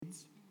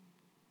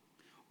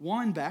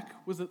Wineback,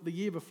 was it the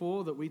year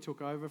before that we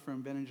took over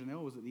from Ben and Janelle,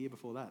 or was it the year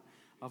before that?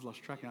 I've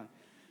lost track now.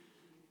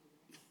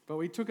 But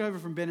we took over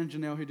from Ben and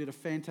Janelle, who did a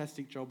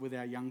fantastic job with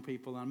our young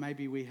people, and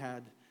maybe we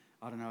had,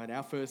 I don't know, at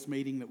our first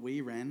meeting that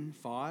we ran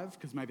 5,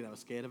 because maybe they were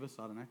scared of us,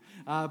 I don't know.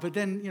 But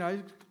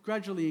then,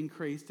 gradually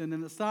increased, and then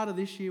at the start of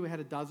this year we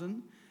had a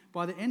dozen.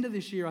 By the end of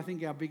this year, I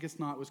think our biggest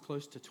night was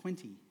close to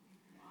 20,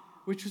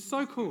 which was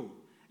so cool.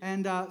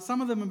 And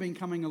some of them have been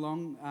coming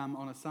along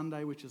on a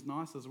Sunday, which is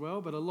nice as well,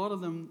 but a lot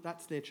of them,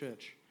 that's their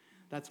church.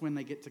 That's when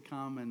they get to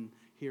come and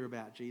hear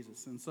about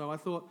Jesus. And so I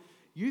thought,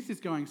 youth is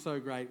going so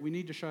great, we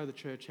need to show the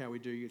church how we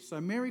do youth.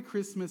 So Merry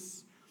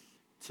Christmas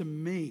to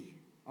me.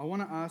 I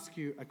want to ask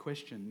you a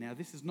question. Now,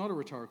 this is not a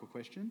rhetorical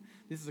question.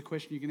 This is a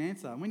question you can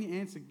answer. And when you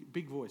answer,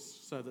 big voice,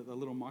 so that the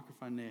little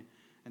microphone there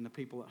and the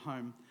people at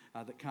home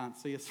that can't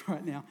see us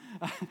right now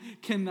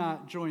can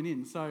join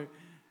in. So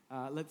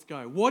let's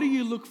go. What do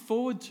you look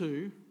forward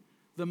to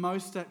the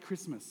most at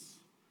Christmas?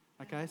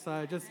 Okay,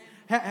 so just...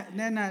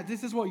 No,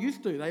 this is what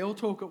youth do. They all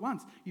talk at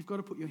once. You've got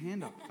to put your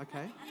hand up,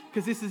 okay?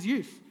 Because this is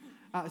youth.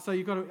 So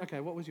you've got to... Okay,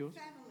 what was yours?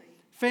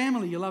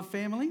 Family. You love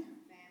family?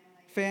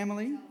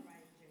 Family.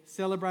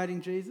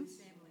 Celebrating Jesus.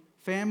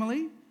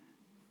 Family.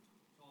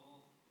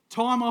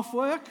 Time off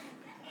work.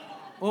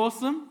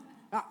 Awesome.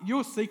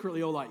 You're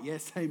secretly all like,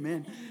 yes,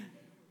 amen.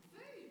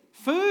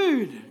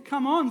 Food.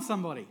 Come on,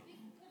 somebody.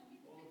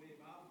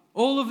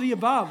 All of the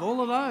above.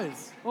 All of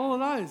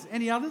those.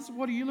 Any others?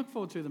 What do you look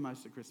forward to the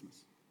most at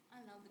Christmas? I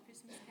love the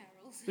Christmas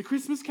carols. The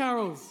Christmas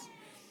carols.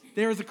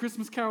 There is a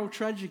Christmas carol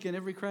tragic in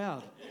every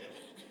crowd.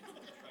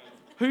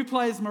 Who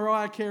plays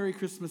Mariah Carey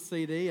Christmas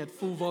CD at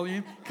full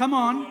volume? Come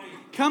on.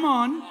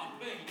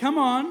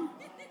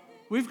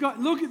 We've got,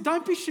 look,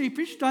 don't be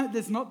sheepish.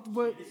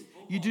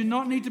 You do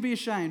not need to be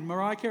ashamed.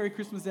 Mariah Carey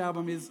Christmas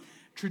album is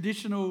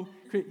traditional.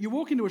 You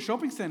walk into a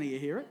shopping centre, you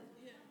hear it.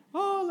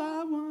 All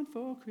I want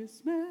for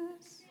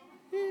Christmas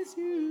is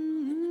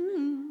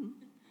you.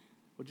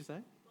 What'd you say?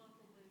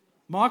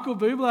 Michael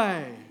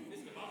Bublé.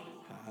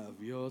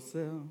 Have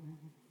yourself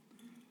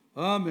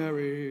a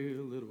merry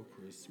little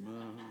Christmas.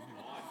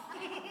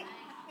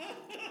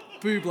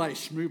 Bublé,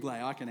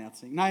 schmublé, I can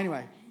outsing. No,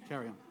 anyway,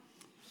 carry on.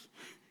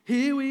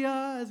 Here we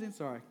are,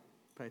 sorry,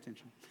 pay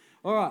attention.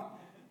 All right,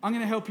 I'm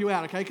going to help you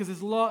out, okay, because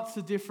there's lots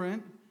of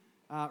different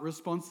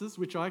responses,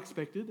 which I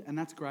expected, and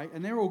that's great,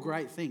 and they're all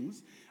great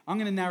things. I'm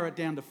going to narrow it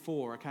down to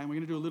 4, okay, and we're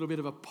going to do a little bit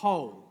of a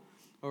poll,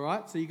 all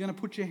right? So you're going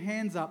to put your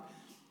hands up,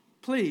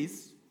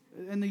 please,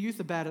 and the youth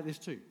are bad at this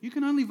too. You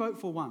can only vote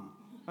for one,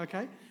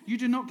 okay? You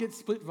do not get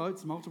split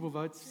votes, multiple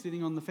votes,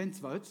 sitting on the fence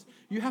votes.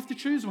 You have to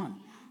choose one.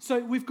 So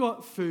we've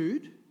got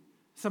food.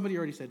 Somebody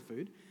already said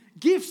food.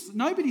 Gifts.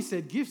 Nobody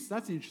said gifts.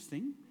 That's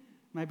interesting.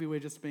 Maybe we're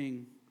just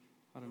being,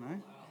 I don't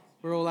know.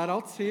 We're all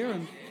adults here.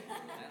 And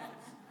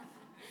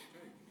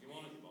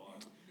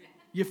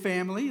your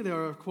family.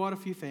 There are quite a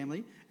few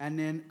family. And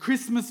then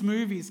Christmas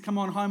movies. Come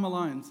on, Home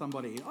Alone,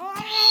 somebody.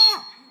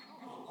 Oh!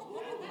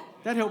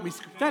 That helped me.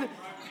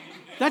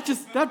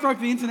 That broke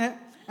the internet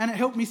and it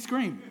helped me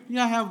scream. You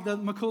know how the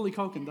Macaulay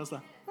Culkin does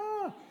that?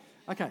 Ah.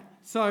 Okay,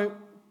 so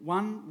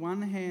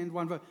one hand,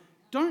 one vote.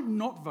 Don't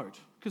not vote,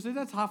 because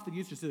that's half the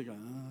youth just sit there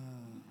going,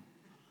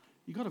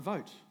 You got to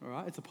vote, all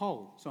right? It's a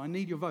poll, so I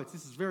need your votes.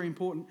 This is very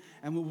important,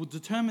 and we will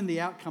determine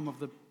the outcome of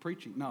the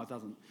preaching. No, it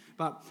doesn't.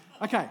 But,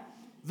 okay,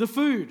 the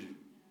food.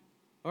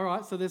 All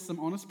right, so there's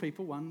some honest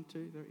people. 1,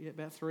 2, 3,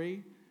 about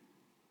 3.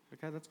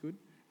 Okay, that's good.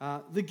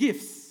 The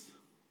gifts.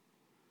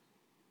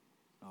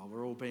 Oh,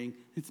 we're all being,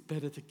 it's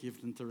better to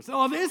give than to receive.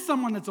 Oh, there's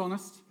someone that's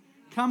honest.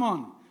 Come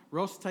on.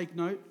 Ross, take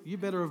note. You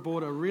better have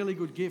bought a really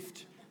good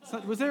gift. So,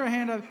 was there a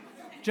hand over?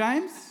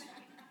 James,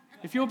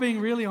 if you're being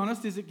really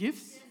honest, is it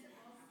gifts?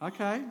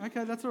 Okay,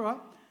 that's all right.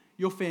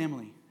 Your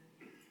family.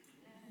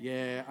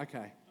 Yeah,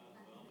 okay.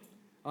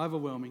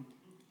 Overwhelming.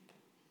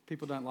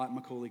 People don't like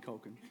Macaulay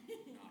Culkin.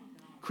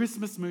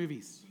 Christmas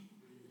movies.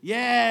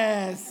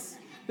 Yes!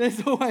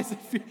 There's always a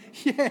few.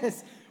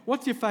 Yes!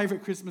 What's your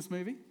favourite Christmas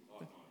movie?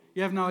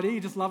 You have no idea,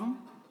 you just love them?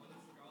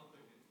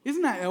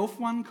 Isn't that Elf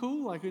one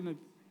cool? Like, isn't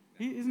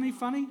he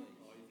funny?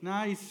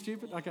 No, he's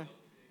stupid? Okay.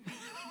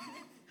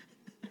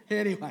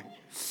 Anyway,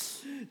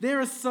 there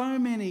are so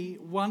many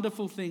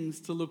wonderful things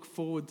to look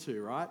forward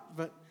to, right?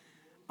 But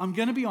I'm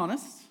going to be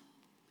honest,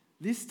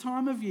 this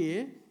time of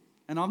year,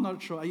 and I'm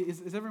not sure,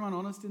 is everyone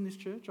honest in this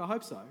church? I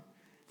hope so.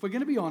 If we're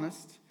going to be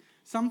honest,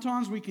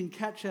 sometimes we can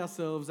catch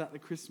ourselves at the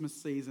Christmas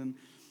season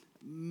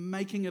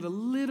making it a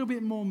little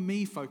bit more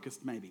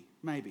me-focused, maybe,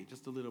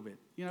 just a little bit.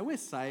 You know, we're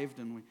saved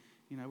and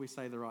we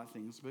say the right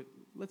things, but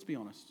let's be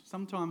honest.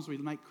 Sometimes we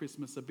make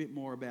Christmas a bit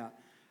more about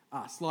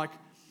us. Like,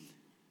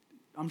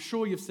 I'm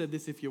sure you've said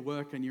this if you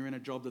work and you're in a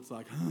job that's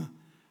like,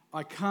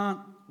 I can't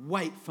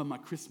wait for my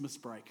Christmas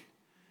break.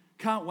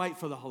 Can't wait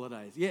for the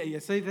holidays. Yeah,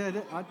 see,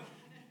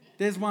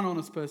 there's one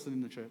honest person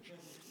in the church.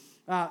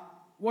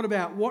 What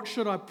about, what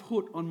should I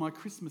put on my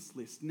Christmas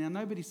list? Now,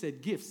 nobody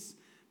said gifts,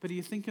 but are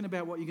you thinking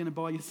about what you're going to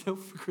buy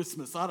yourself for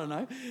Christmas? I don't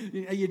know.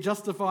 Are you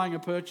justifying a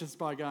purchase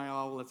by going,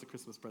 oh, well, that's a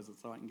Christmas present,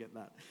 so I can get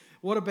that?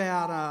 What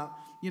about,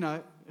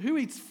 who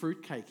eats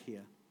fruitcake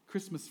here?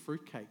 Christmas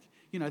fruitcake.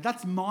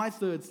 That's my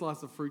third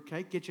slice of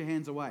fruitcake. Get your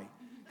hands away,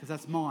 because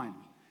that's mine.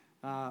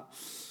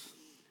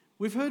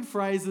 We've heard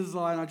phrases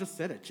like, and I just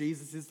said it,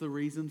 Jesus is the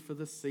reason for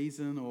the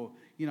season, or,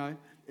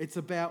 it's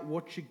about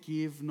what you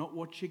give, not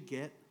what you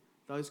get,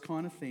 those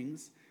kind of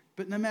things.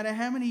 But no matter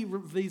how many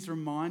of these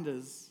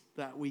reminders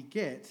that we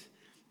get,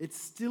 it's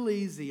still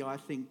easy, I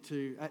think,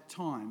 to, at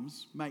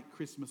times, make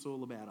Christmas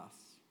all about us.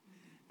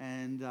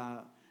 And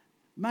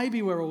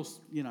maybe we're all,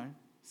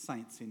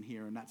 saints in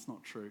here, and that's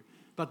not true.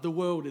 But the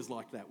world is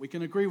like that. We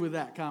can agree with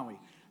that, can't we?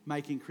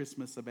 Making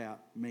Christmas about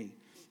me.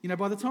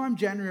 By the time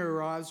January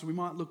arrives, we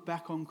might look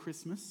back on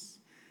Christmas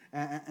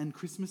and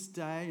Christmas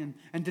Day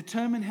and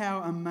determine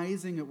how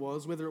amazing it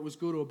was, whether it was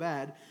good or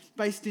bad,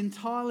 based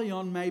entirely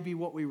on maybe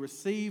what we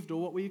received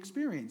or what we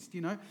experienced.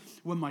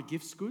 Were my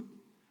gifts good?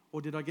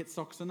 Or did I get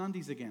socks and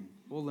undies again?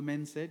 All the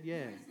men said,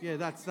 yeah,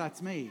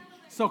 that's me.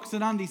 Socks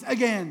and undies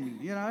again,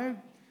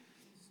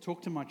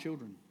 Talk to my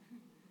children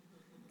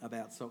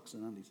about socks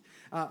and undies.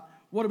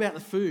 What about the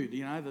food?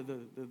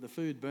 The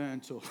food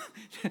burnt or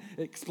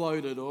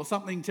exploded, or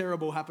something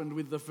terrible happened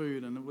with the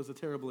food and it was a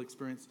terrible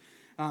experience.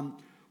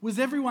 Was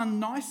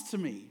everyone nice to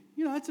me?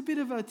 It's a bit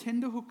of a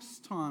tenterhooks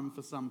time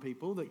for some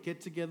people that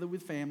get together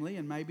with family,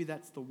 and maybe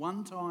that's the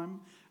one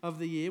time of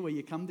the year where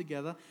you come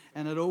together,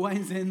 and it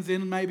always ends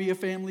in maybe a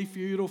family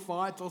feud or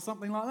fight or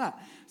something like that.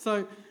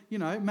 So,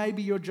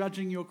 maybe you're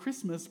judging your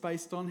Christmas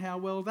based on how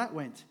well that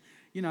went.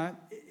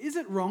 Is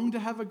it wrong to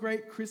have a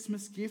great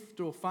Christmas gift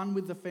or fun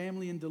with the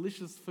family and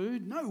delicious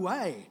food? No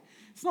way.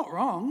 It's not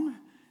wrong.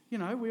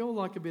 We all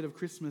like a bit of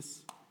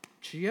Christmas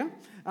cheer.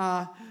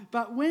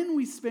 But when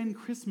we spend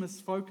Christmas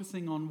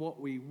focusing on what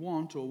we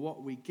want or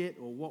what we get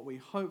or what we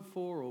hope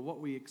for or what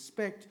we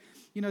expect,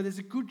 there's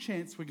a good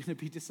chance we're going to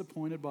be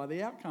disappointed by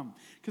the outcome,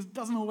 because it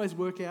doesn't always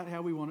work out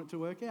how we want it to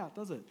work out,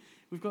 does it?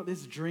 We've got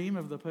this dream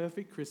of the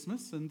perfect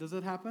Christmas, and does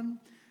it happen?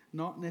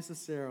 Not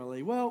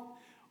necessarily. Well,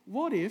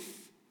 what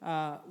if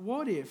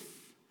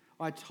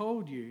I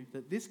told you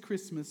that this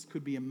Christmas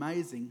could be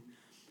amazing,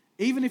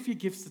 even if your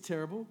gifts are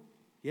terrible?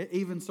 Yeah,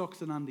 even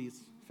socks and undies,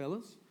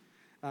 fellas.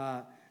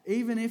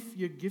 Even if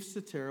your gifts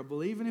are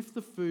terrible, even if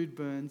the food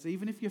burns,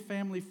 even if your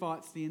family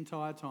fights the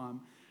entire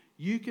time,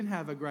 you can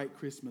have a great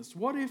Christmas.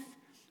 What if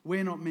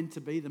we're not meant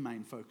to be the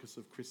main focus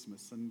of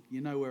Christmas, and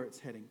you know where it's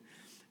heading?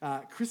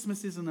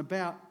 Christmas isn't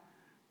about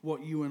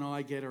what you and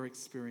I get or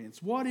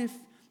experience. What if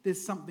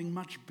there's something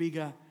much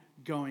bigger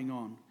going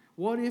on?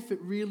 What if it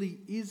really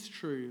is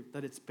true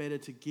that it's better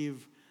to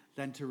give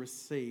than to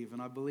receive?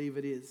 And I believe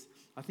it is.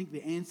 I think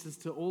the answers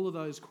to all of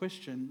those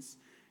questions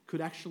could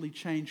actually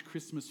change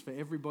Christmas for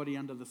everybody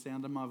under the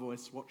sound of my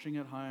voice, watching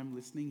at home,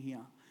 listening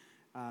here.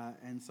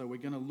 And so we're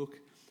going to look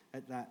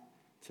at that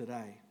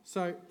today.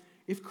 So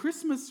if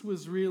Christmas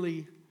was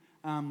really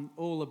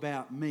all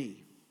about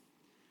me,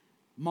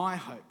 my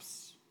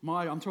hopes,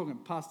 I'm talking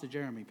Pastor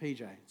Jeremy,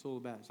 PJ, it's all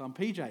about. So I'm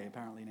PJ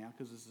apparently now,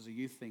 because this is a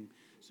youth thing,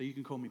 so you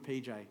can call me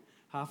PJ.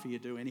 Half of you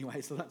do anyway,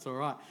 so that's all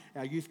right.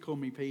 Our youth call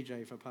me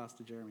PJ for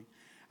Pastor Jeremy.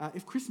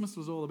 If Christmas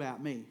was all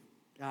about me,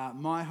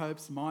 my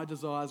hopes, my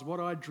desires, what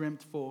I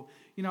dreamt for.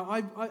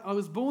 I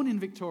was born in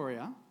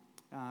Victoria.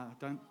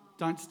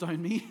 Don't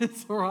stone me,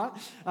 it's all right.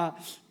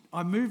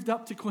 I moved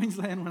up to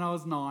Queensland when I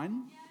was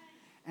 9,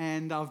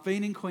 and I've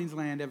been in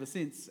Queensland ever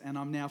since, and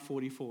I'm now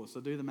 44, so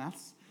do the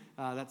maths.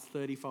 That's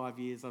 35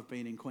 years I've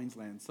been in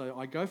Queensland. So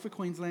I go for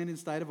Queensland in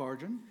State of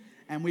Origin,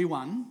 and we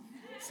won.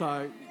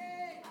 So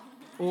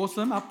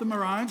awesome, up the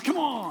Maroons, come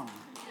on!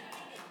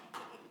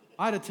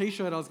 I had a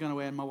T-shirt I was going to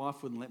wear, and my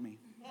wife wouldn't let me.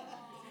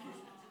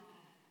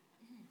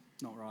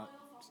 Not right.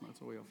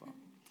 It's all your fault.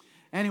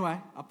 Anyway,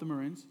 up the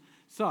Maroons.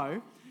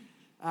 So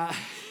I'm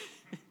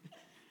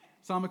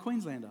a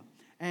Queenslander.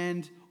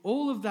 And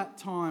all of that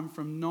time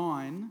from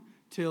 9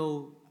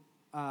 till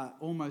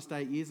almost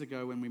 8 years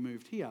ago when we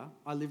moved here,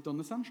 I lived on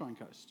the Sunshine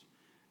Coast.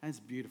 And it's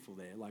beautiful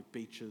there, like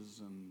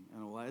beaches and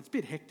all that. It's a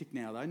bit hectic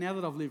now, though. Now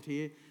that I've lived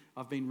here,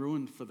 I've been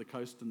ruined for the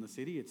coast and the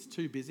city. It's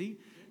too busy.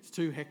 It's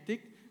too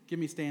hectic. Give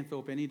me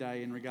Stanthorpe any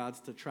day in regards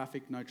to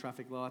traffic, no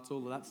traffic lights, all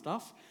of that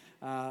stuff.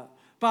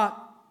 But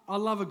I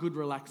love a good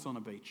relax on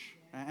a beach,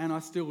 and I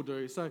still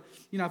do. So,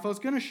 if I was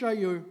going to show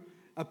you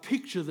a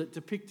picture that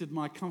depicted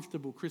my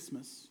comfortable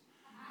Christmas,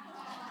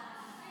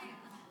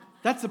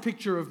 that's a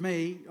picture of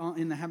me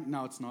in the hammock.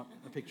 No, it's not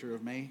a picture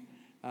of me,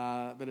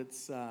 but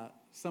it's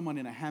someone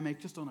in a hammock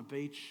just on a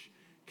beach.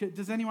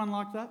 Does anyone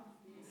like that?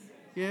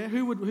 Yeah.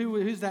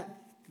 Who's that?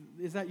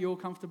 Is that your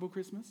comfortable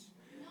Christmas?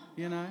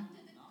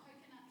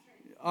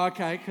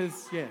 Okay,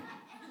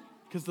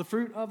 because the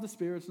fruit of the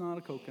Spirit's not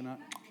a coconut.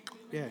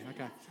 Yeah,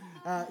 okay.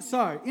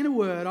 So, in a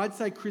word, I'd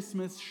say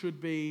Christmas should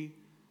be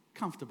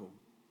comfortable.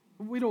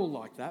 We'd all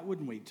like that,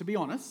 wouldn't we? To be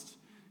honest,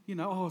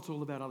 it's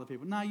all about other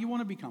people. No, you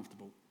want to be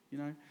comfortable,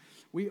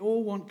 We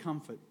all want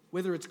comfort,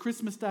 whether it's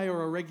Christmas Day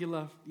or a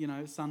regular,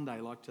 Sunday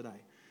like today.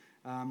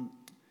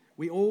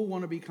 We all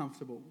want to be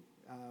comfortable.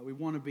 We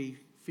want to be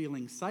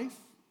feeling safe.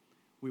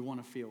 We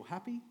want to feel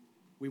happy.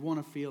 We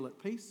want to feel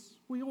at peace.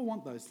 We all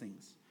want those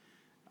things.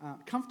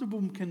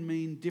 Comfortable can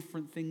mean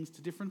different things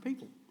to different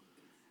people.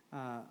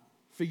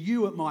 For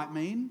you, it might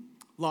mean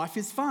life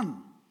is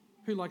fun.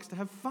 Who likes to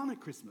have fun at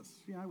Christmas?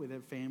 You know, with their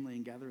family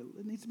and gather.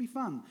 It needs to be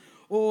fun.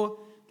 Or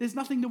there's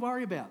nothing to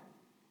worry about.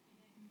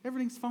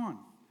 Everything's fine.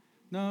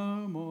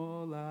 No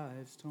more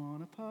lives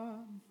torn apart.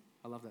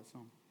 I love that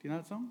song. Do you know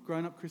that song?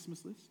 Grown Up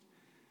Christmas List.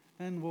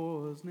 And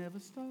wars never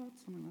start.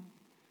 Something like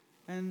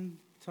that. And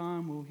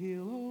time will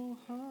heal all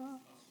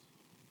hearts.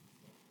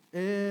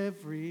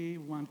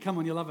 Everyone. Come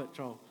on, you love it,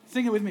 Joel.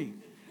 Sing it with me.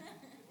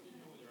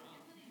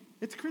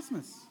 It's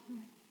Christmas.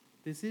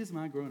 This is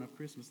my grown up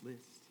Christmas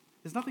list.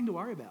 There's nothing to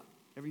worry about.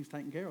 Everything's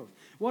taken care of.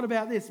 What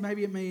about this?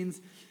 Maybe it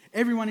means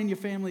everyone in your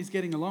family is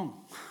getting along.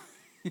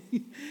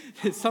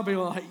 Some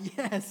people are like,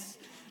 yes,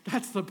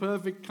 that's the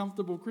perfect,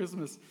 comfortable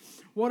Christmas.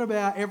 What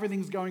about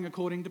everything's going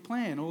according to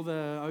plan? All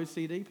the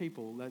OCD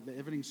people, that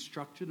everything's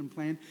structured and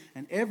planned,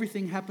 and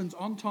everything happens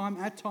on time,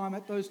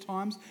 at those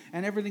times,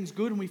 and everything's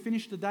good, and we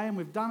finish the day and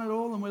we've done it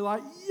all, and we're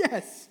like,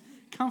 yes,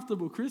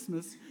 comfortable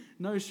Christmas,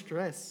 no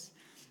stress.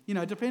 You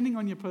know, depending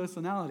on your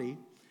personality,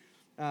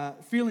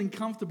 feeling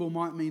comfortable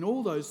might mean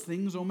all those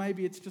things, or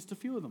maybe it's just a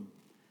few of them.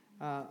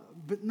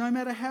 But no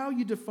matter how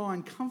you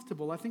define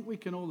comfortable, I think we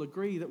can all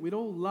agree that we'd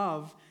all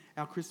love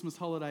our Christmas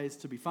holidays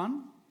to be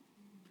fun.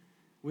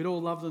 We'd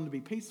all love them to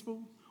be peaceful,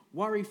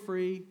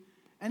 worry-free,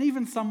 and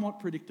even somewhat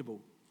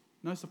predictable.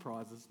 No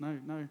surprises,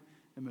 no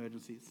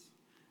emergencies.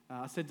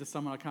 I said to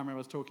someone, I can't remember, I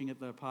was talking at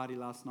the party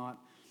last night,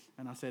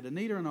 and I said,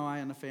 Anita and I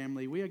and the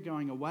family, we are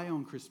going away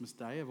on Christmas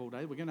Day of all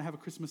days. We're going to have a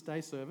Christmas Day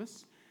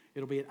service.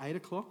 It'll be at 8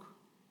 o'clock,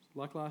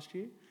 like last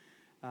year.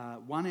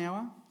 1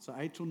 hour, so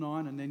 8 till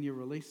 9, and then you're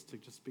released to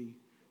just be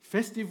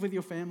festive with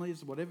your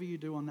families. Whatever you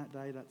do on that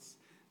day,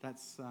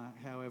 that's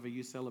however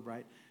you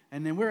celebrate.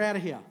 And then we're out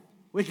of here.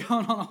 We're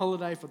going on a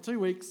holiday for 2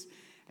 weeks,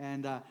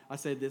 and I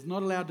said there's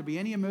not allowed to be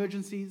any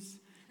emergencies,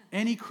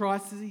 any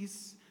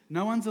crises.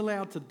 No one's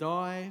allowed to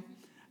die.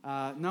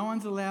 No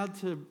one's allowed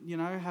to,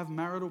 have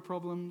marital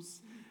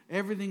problems.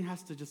 Everything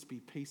has to just be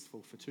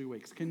peaceful for 2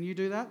 weeks. Can you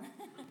do that?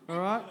 All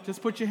right?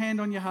 Just put your hand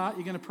on your heart.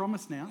 You're going to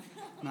promise now.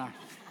 No.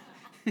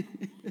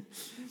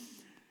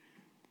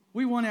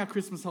 We want our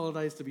Christmas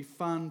holidays to be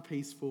fun,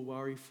 peaceful,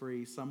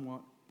 worry-free,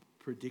 somewhat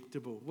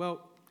predictable.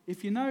 Well,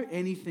 if you know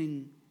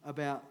anything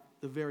about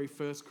the very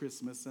first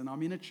Christmas, and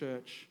I'm in a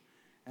church,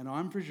 and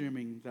I'm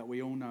presuming that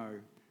we all know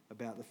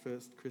about the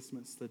first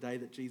Christmas, the day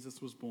that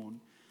Jesus was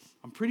born,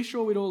 I'm pretty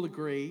sure we'd all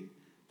agree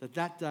that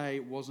that day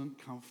wasn't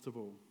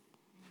comfortable.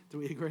 Do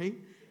we agree?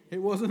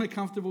 It wasn't a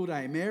comfortable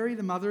day. Mary,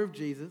 the mother of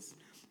Jesus,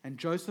 and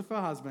Joseph,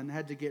 her husband,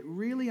 had to get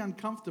really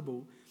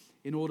uncomfortable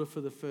in order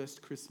for the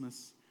first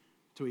Christmas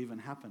to even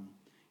happen.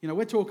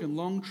 We're talking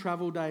long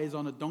travel days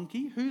on a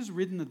donkey. Who's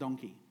ridden a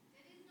donkey?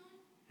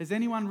 Has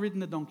anyone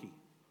ridden a donkey?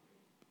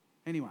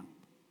 Anyone?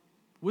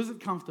 Was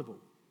it comfortable?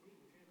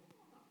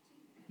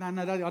 No,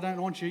 I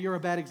don't want you. You're a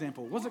bad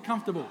example. Was it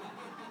comfortable?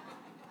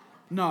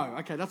 No.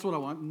 Okay, that's what I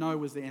want. No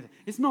was the answer.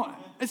 It's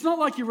not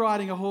like you're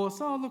riding a horse.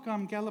 Oh, look,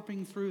 I'm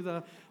galloping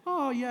through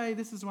oh, yay,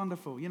 this is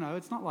wonderful.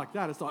 It's not like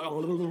that. It's like,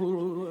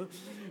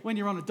 when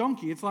you're on a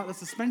donkey, it's like the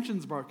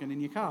suspension's broken in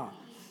your car.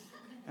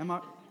 I'm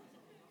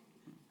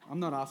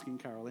not asking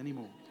Carol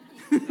anymore.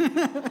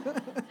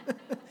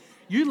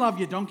 You love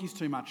your donkeys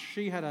too much.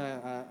 She had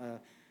a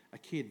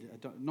kid,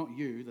 not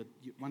you,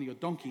 one of your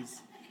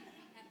donkeys.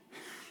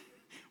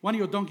 One of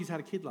your donkeys had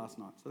a kid last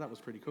night, so that was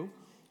pretty cool.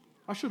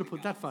 I should have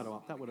put that photo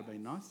up. That would have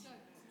been nice.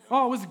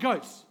 Oh, it was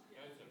goats.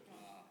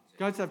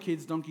 Goats have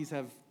kids, donkeys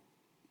have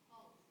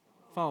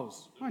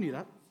foals. I knew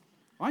that.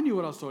 I knew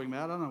what I was talking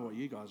about. I don't know what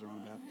you guys are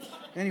on about.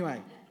 Anyway,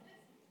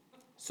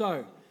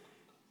 so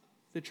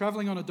they're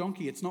travelling on a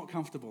donkey. It's not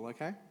comfortable,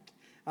 okay?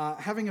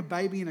 Having a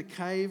baby in a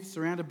cave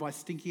surrounded by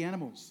stinky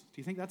animals.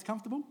 Do you think that's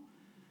comfortable?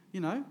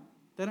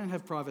 They don't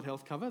have private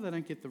health cover. They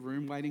don't get the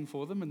room waiting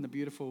for them and the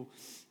beautiful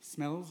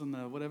smells and the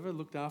whatever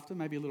looked after.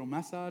 Maybe a little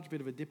massage, a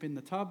bit of a dip in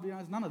the tub.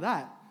 There's none of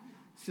that.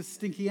 It's just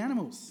stinky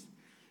animals.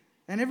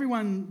 And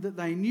everyone that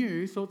they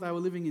knew thought they were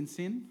living in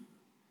sin,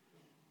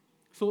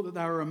 thought that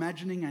they were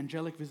imagining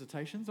angelic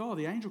visitations. Oh,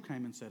 the angel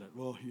came and said it.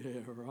 Well,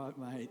 yeah, right,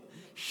 mate.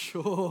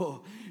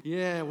 Sure.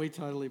 Yeah, we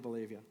totally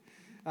believe you.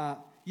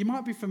 You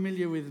might be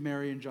familiar with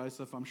Mary and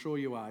Joseph. I'm sure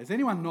you are. Is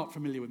anyone not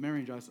familiar with Mary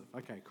and Joseph?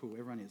 Okay, cool.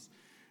 Everyone is.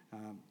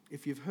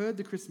 If you've heard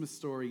the Christmas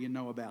story, you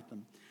know about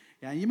them.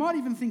 Yeah, you might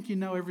even think you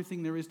know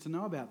everything there is to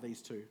know about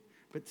these two.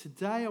 But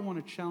today I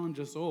want to challenge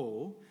us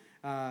all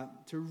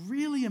to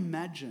really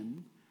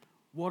imagine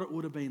what it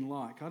would have been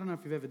like. I don't know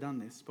if you've ever done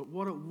this, but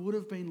what it would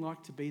have been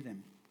like to be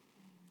them.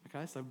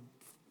 Okay, so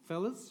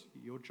fellas,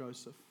 you're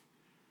Joseph.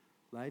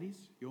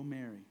 Ladies, you're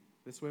Mary.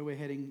 That's where we're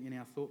heading in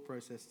our thought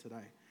process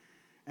today.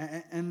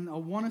 And I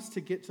want us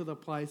to get to the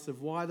place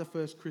of why the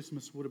first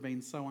Christmas would have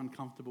been so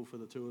uncomfortable for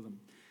the two of them.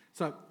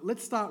 So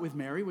let's start with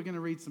Mary. We're going to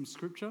read some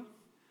scripture.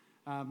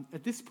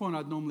 At this point,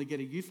 I'd normally get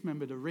a youth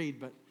member to read,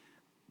 but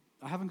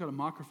I haven't got a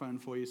microphone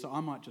for you, so I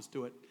might just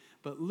do it.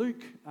 But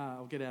Luke,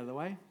 I'll get out of the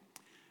way,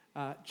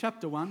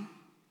 chapter 1,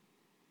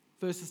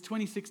 verses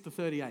 26 to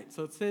 38.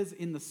 So it says,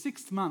 in the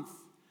 6th month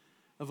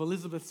of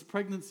Elizabeth's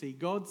pregnancy,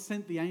 God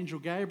sent the angel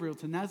Gabriel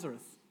to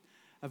Nazareth,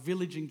 a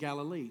village in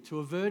Galilee, to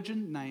a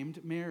virgin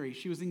named Mary.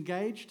 She was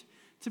engaged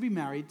to be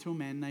married to a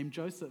man named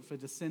Joseph, a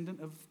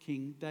descendant of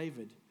King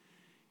David.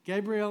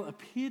 Gabriel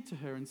appeared to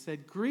her and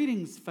said,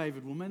 "Greetings,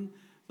 favored woman,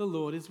 the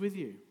Lord is with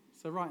you."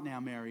 So right now,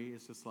 Mary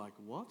is just like,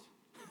 what?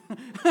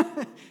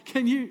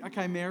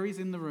 Okay, Mary's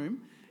in the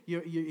room.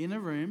 You're in a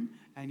room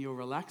and you're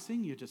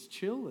relaxing. You're just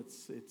chill.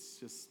 It's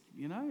just,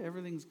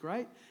 everything's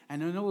great.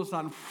 And then all of a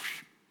sudden,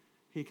 whoosh,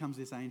 here comes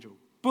this angel.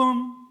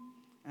 Boom.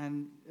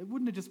 And it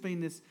wouldn't have just been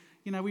this,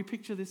 we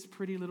picture this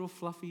pretty little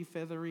fluffy,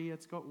 feathery,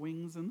 it's got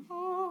wings and,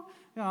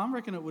 I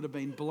reckon it would have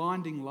been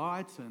blinding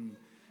light and,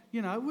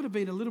 it would have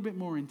been a little bit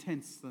more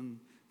intense than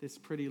this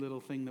pretty little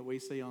thing that we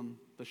see on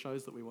the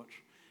shows that we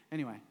watch.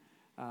 Anyway,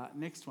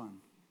 next one.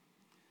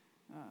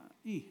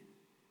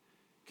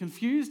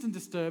 Confused and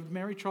disturbed,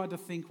 Mary tried to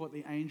think what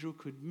the angel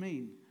could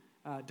mean.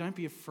 "Don't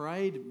be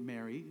afraid,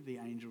 Mary," the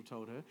angel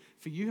told her,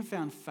 "for you have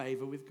found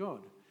favor with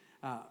God."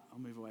 I'll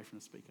move away from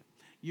the speaker.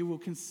 "You will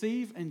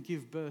conceive and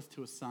give birth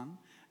to a son,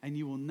 and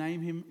you will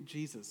name him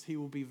Jesus. He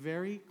will be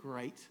very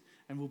great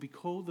and will be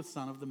called the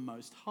Son of the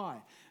Most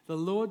High. The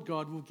Lord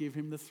God will give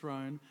him the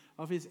throne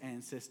of his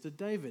ancestor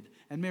David."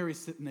 And Mary's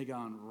sitting there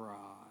going,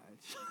 right.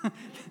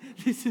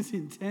 This is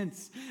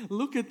intense.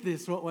 Look at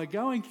this, what we're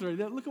going through.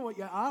 Look at what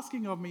you're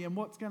asking of me and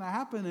what's going to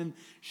happen. And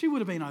she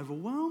would have been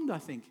overwhelmed, I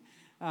think.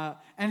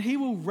 And he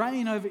will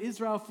reign over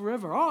Israel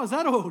forever. Oh, is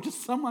that all?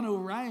 Just someone who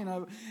will reign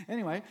over.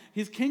 Anyway,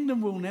 his kingdom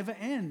will never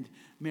end,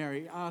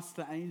 Mary asked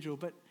the angel.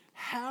 "But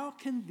how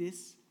can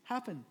this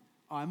happen?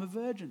 I'm a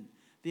virgin."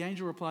 The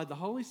angel replied, "The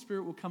Holy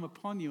Spirit will come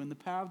upon you and the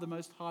power of the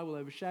Most High will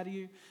overshadow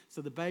you.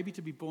 So the baby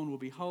to be born will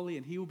be holy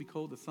and he will be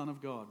called the Son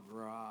of God."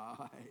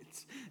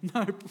 Right.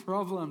 No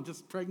problem.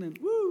 Just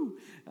pregnant. Woo.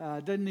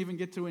 Didn't even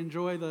get to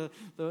enjoy the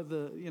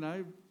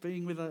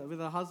being with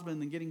a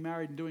husband and getting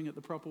married and doing it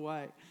the proper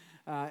way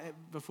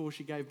before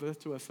she gave birth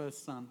to her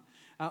first son.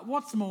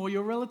 "What's more,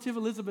 your relative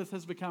Elizabeth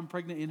has become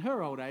pregnant in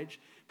her old age.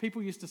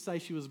 People used to say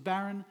she was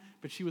barren,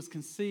 but she has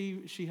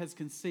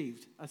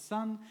conceived a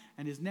son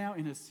and is now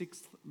in her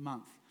 6th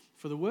month.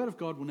 For the word of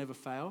God will never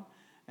fail."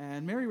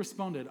 And Mary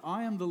responded,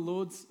 "I am the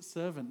Lord's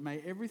servant.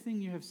 May everything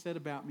you have said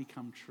about me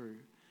come true."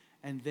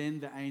 And then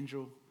the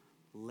angel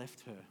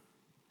left her.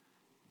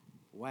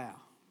 Wow.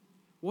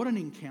 What an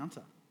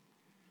encounter.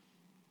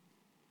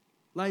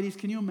 Ladies,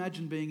 can you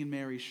imagine being in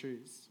Mary's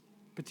shoes?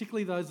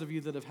 Particularly those of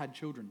you that have had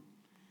children.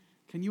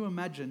 Can you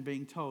imagine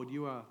being told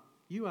you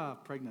are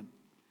pregnant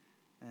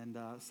and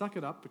suck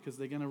it up because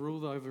they're going to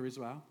rule over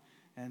Israel,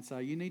 and so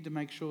you need to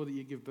make sure that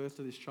you give birth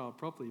to this child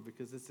properly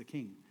because it's the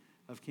King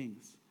of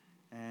Kings.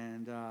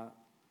 And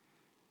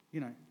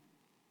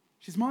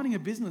she's minding her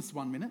business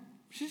one minute,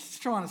 she's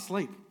just trying to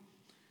sleep,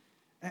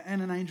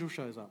 and an angel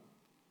shows up.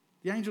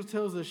 The angel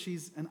tells her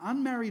she's an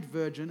unmarried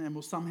virgin and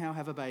will somehow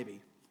have a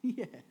baby.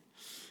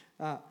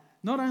 Yeah.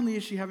 Not only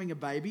is she having a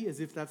baby, as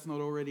if that's not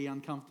already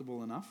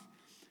uncomfortable enough,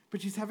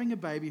 but she's having a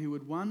baby who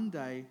would one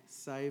day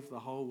save the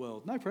whole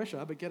world. No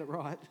pressure, but get it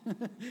right.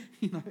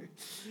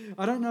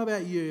 I don't know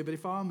about you, but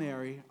if I were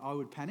Mary, I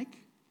would panic.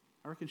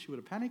 I reckon she would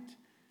have panicked.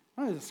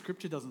 I know the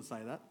scripture doesn't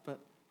say that, but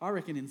I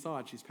reckon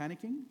inside she's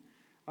panicking.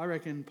 I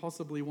reckon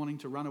possibly wanting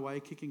to run away,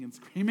 kicking and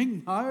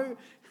screaming. No,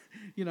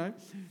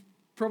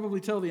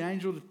 probably tell the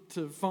angel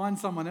to find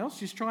someone else.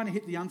 She's trying to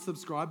hit the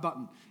unsubscribe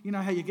button. You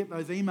know how you get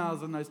those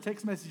emails and those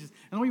text messages,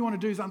 and all you want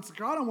to do is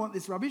unsubscribe. I don't want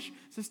this rubbish,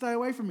 so stay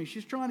away from me.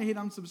 She's trying to hit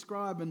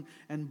unsubscribe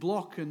and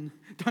block and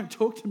don't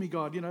talk to me,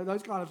 God,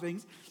 those kind of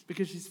things,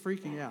 because she's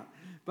freaking out.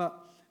 But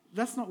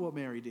that's not what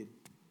Mary did,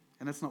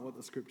 and that's not what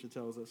the scripture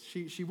tells us.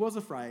 She was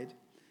afraid,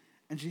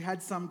 and she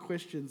had some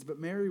questions, but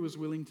Mary was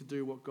willing to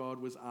do what God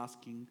was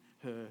asking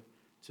her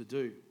to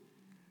do.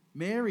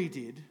 Mary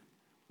did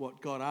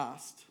what God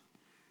asked,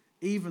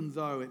 even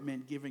though it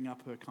meant giving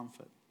up her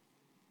comfort.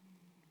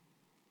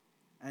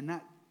 And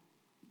that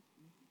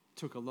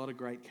took a lot of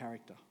great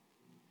character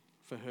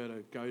for her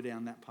to go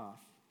down that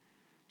path,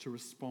 to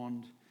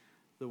respond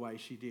the way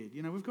she did.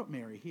 We've got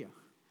Mary here.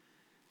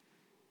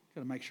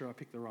 Got to make sure I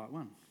pick the right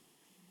one.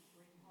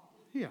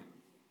 Here.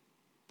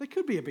 They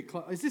could be a bit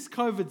close. Is this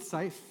COVID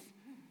safe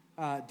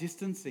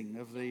distancing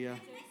of the...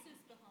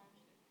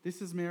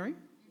 This is Mary,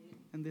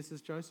 and this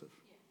is Joseph.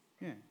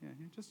 Yeah.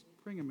 Just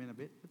bring them in a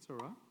bit. It's all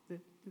right.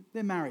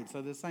 They're married,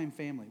 so they're the same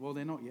family. Well,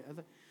 they're not yet, are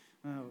they?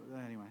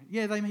 Anyway.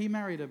 Yeah, he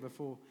married her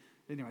before.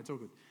 Anyway, it's all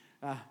good.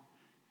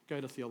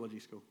 Go to theology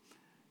school.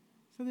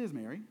 So there's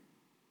Mary.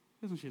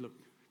 Doesn't she look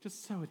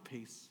just so at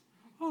peace?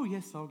 Oh,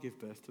 yes, I'll give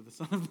birth to the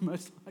Son of the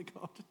Most High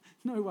God.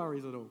 No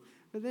worries at all.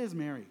 But there's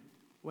Mary.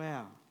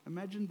 Wow.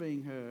 Imagine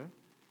being her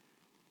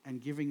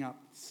and giving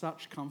up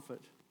such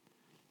comfort.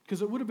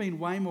 Because it would have been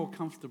way more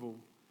comfortable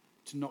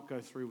to not go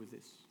through with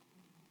this.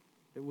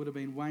 It would have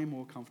been way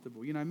more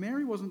comfortable.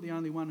 Mary wasn't the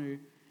only one who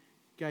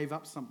gave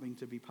up something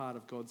to be part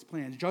of God's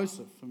plan.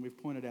 Joseph, and we've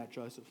pointed out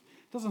Joseph.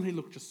 Doesn't he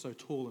look just so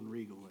tall and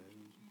regal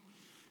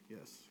there?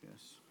 Yes.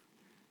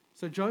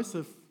 So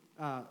Joseph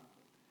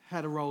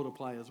had a role to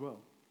play as well.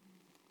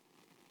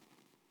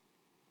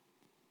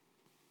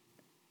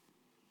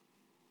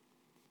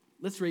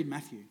 Let's read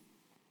Matthew.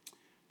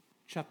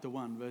 Chapter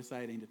 1, verse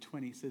 18 to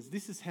 20 says,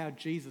 "This is how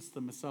Jesus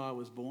the Messiah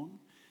was born.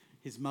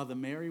 His mother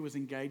Mary was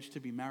engaged to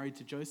be married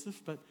to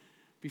Joseph, but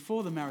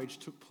before the marriage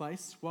took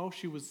place, while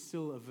she was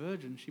still a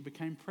virgin, she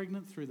became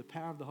pregnant through the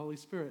power of the Holy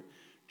Spirit.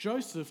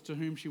 Joseph, to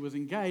whom she was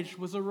engaged,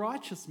 was a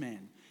righteous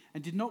man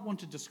and did not want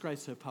to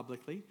disgrace her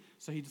publicly,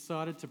 so he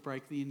decided to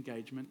break the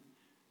engagement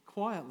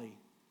quietly.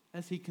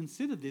 As he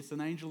considered this, an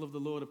angel of the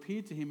Lord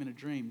appeared to him in a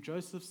dream.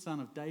 Joseph, son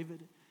of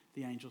David,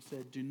 the angel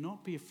said, "Do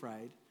not be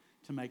afraid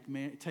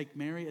to take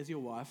Mary as your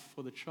wife,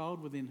 for the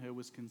child within her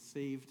was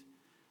conceived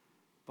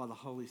by the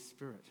Holy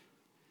Spirit."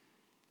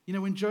 You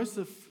know, when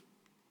Joseph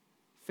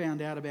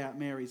found out about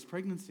Mary's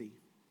pregnancy,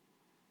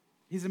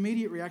 his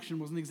immediate reaction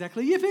wasn't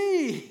exactly,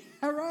 yippee,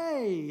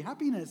 hooray,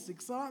 happiness,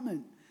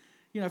 excitement.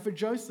 You know, for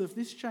Joseph,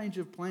 this change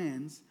of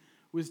plans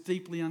was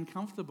deeply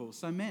uncomfortable.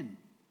 So men,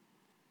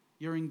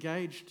 you're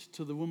engaged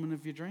to the woman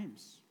of your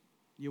dreams.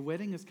 Your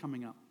wedding is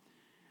coming up.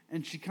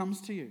 And she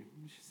comes to you.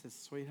 She says,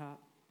 "Sweetheart,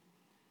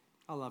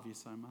 I love you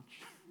so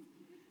much.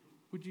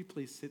 Would you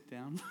please sit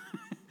down?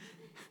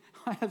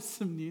 I have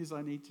some news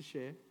I need to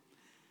share."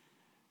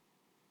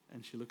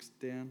 And she looks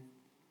down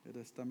at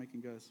her stomach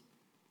and goes,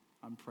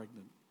 "I'm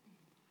pregnant."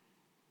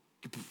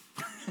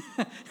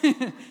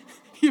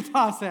 You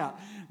pass out.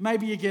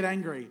 Maybe you get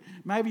angry.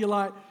 Maybe you're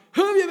like,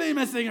 "Who have you been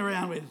messing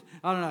around with?"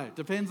 I don't know. It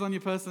depends on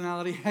your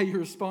personality, how you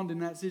respond in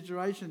that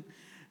situation.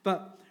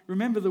 But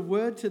remember, the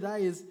world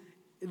today is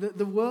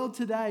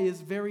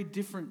very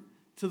different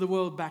to the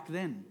world back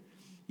then.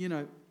 You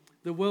know,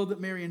 the world that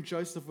Mary and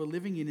Joseph were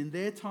living in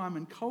their time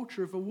and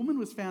culture, if a woman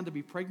was found to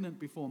be pregnant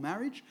before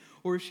marriage,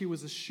 or if she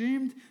was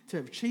assumed to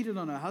have cheated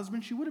on her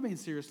husband, she would have been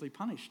seriously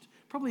punished,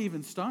 probably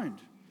even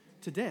stoned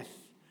to death.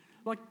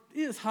 Like,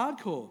 it's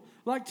hardcore.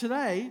 Like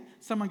today,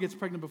 someone gets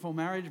pregnant before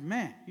marriage,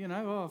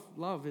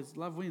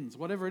 love wins,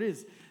 whatever it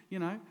is. You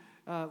know,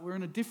 we're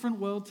in a different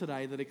world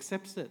today that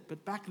accepts it.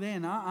 But back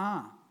then,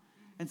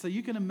 And so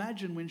you can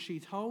imagine when she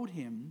told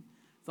him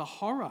the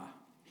horror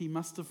he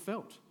must have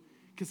felt,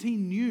 because he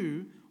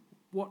knew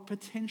what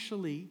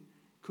potentially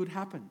could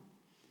happen.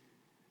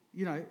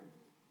 You know,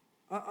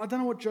 I don't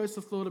know what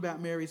Joseph thought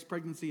about Mary's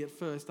pregnancy at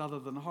first, other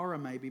than horror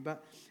maybe,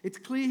 but it's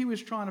clear he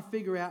was trying to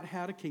figure out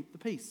how to keep the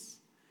peace.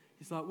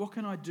 He's like, what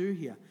can I do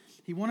here?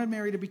 He wanted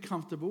Mary to be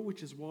comfortable,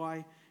 which is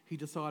why he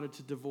decided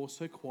to divorce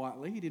her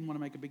quietly. He didn't want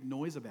to make a big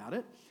noise about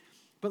it.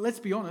 But let's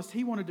be honest,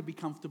 he wanted to be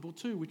comfortable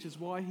too, which is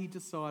why he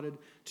decided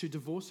to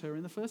divorce her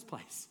in the first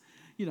place.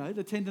 You know,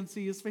 the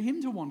tendency is for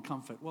him to want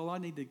comfort. Well, I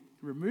need to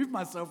remove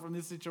myself from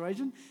this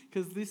situation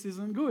because this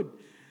isn't good.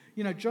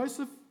 You know,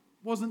 Joseph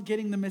wasn't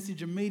getting the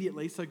message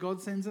immediately, so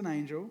God sends an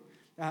angel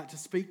to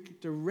speak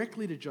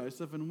directly to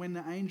Joseph, and when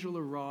the angel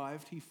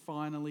arrived, he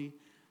finally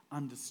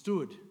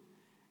understood.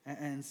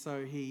 And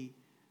so he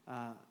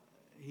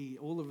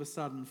all of a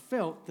sudden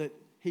felt that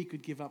he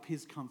could give up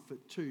his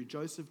comfort too.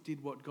 Joseph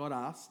did what God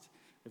asked,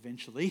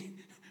 eventually,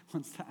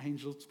 once the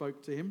angel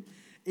spoke to him,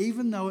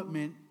 even though it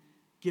meant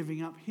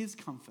giving up his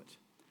comfort.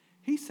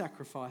 He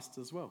sacrificed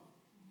as well.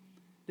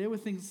 There were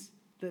things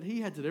that he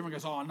had to do. Everyone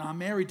goes, "Oh, no,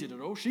 Mary did it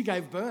all. She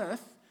gave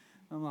birth."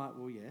 I'm like,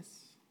 well, yes.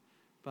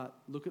 But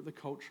look at the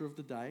culture of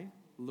the day.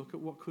 Look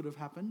at what could have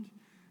happened.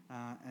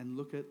 And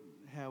look at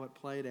how it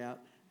played out.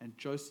 And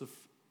Joseph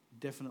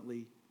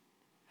definitely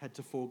had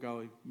to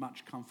forego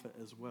much comfort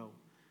as well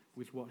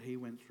with what he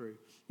went through.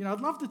 You know,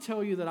 I'd love to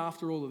tell you that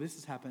after all of this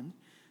has happened,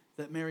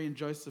 that Mary and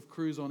Joseph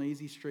cruise on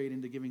easy street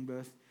into giving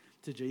birth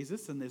to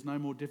Jesus, and there's no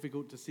more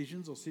difficult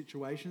decisions or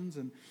situations,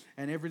 and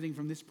everything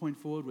from this point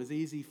forward was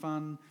easy,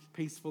 fun,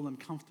 peaceful, and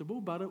comfortable,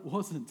 but it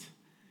wasn't.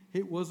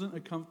 It wasn't a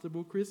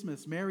comfortable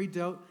Christmas. Mary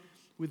dealt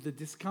with the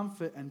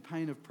discomfort and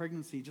pain of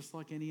pregnancy just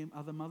like any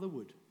other mother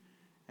would.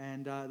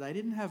 And they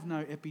didn't have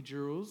no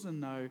epidurals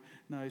and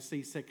no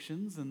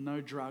C-sections and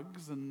no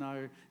drugs and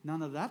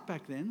none of that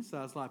back then. So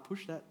I was like,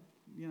 push that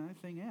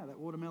thing out, that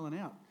watermelon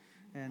out.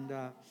 And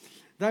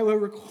they were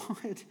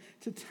required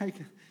to take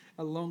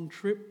a long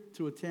trip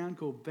to a town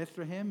called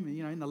Bethlehem,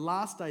 in the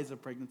last days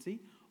of pregnancy,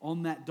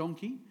 on that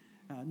donkey.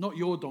 Not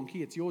your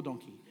donkey, it's your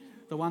donkey.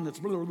 The one that's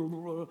blah, blah,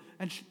 blah, blah.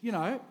 And,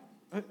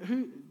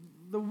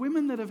 the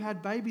women that have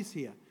had babies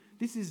here,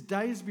 this is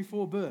days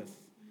before birth,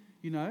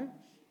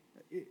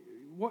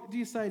 What do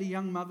you say to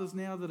young mothers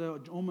now that are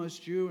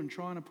almost due and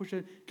trying to push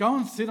it? Go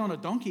and sit on a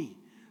donkey.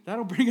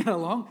 That'll bring it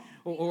along.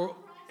 Or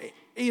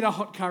eat a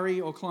hot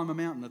curry or climb a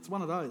mountain. It's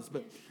one of those.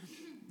 But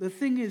the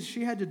thing is,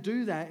 she had to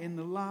do that in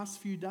the last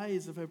few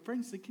days of her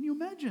pregnancy. Can you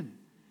imagine?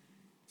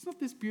 It's not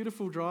this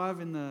beautiful drive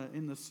in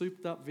the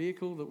souped up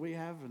vehicle that we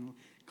have and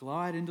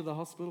glide into the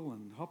hospital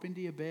and hop into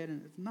your bed.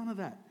 And it's none of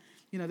that.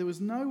 There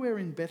was nowhere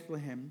in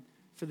Bethlehem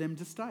for them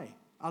to stay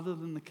other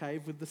than the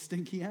cave with the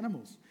stinky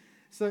animals.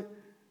 So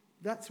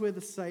that's where the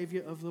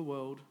Saviour of the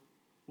world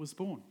was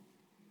born.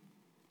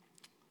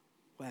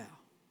 Wow.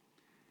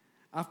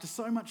 After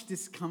so much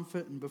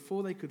discomfort and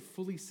before they could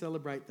fully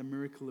celebrate the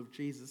miracle of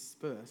Jesus'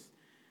 birth,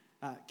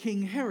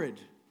 King Herod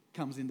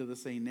comes into the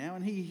scene now,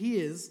 and he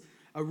hears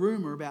a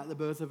rumour about the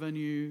birth of a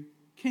new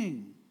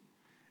king.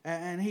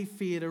 And he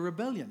feared a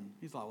rebellion.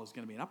 He's like, well, there's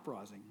going to be an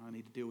uprising. I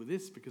need to deal with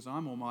this because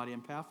I'm almighty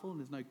and powerful and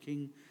there's no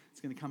king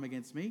that's going to come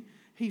against me.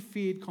 He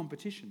feared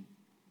competition.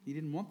 He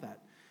didn't want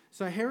that.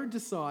 So Herod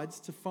decides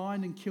to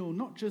find and kill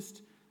not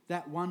just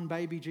that one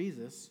baby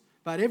Jesus,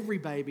 but every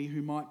baby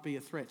who might be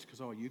a threat. Because,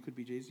 you could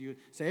be Jesus.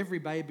 So every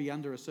baby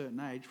under a certain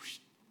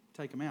age,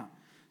 take them out.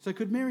 So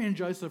could Mary and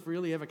Joseph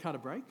really ever cut a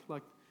break?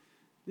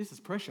 This is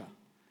pressure.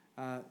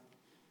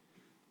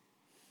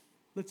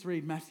 Let's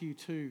read Matthew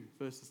 2,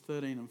 verses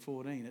 13 and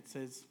 14. It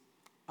says,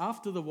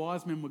 "After the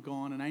wise men were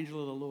gone, an angel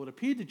of the Lord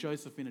appeared to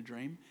Joseph in a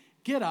dream.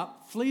 'Get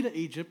up, flee to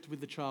Egypt with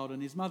the child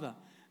and his mother,'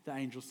 the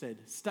angel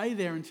said. 'Stay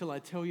there until I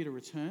tell you to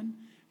return,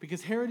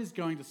 because Herod is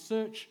going to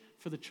search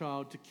for the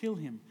child to kill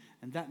him.'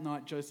 And that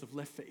night Joseph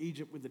left for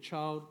Egypt with the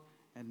child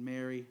and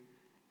Mary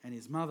and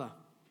his mother."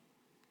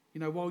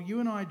 While you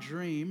and I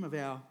dream of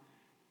our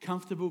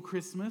comfortable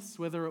Christmas,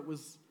 whether it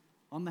was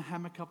on the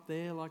hammock up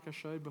there like I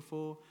showed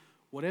before,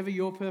 whatever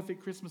your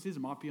perfect Christmas is,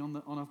 it might be on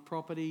a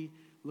property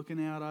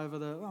looking out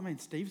over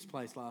Steve's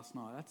place last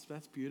night.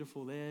 That's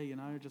beautiful there,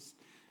 just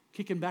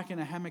kicking back in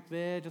a hammock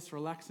there, just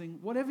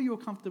relaxing. Whatever your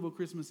comfortable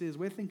Christmas is,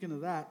 we're thinking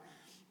of that.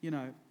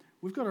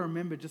 We've got to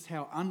remember just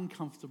how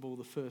uncomfortable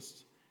the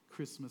first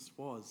Christmas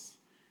was.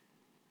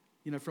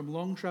 From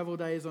long travel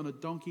days on a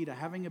donkey to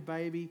having a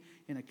baby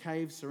in a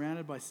cave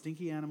surrounded by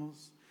stinky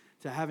animals,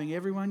 to having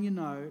everyone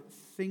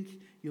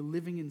think you're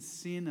living in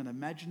sin and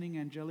imagining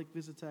angelic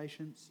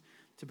visitations,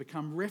 to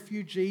become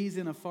refugees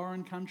in a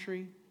foreign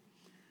country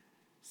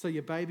so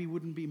your baby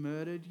wouldn't be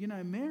murdered.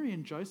 Mary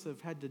and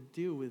Joseph had to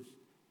deal with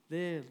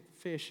their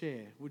fair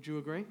share. Would you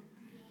agree?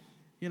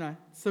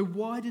 So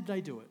why did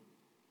they do it?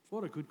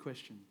 What a good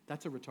question.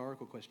 That's a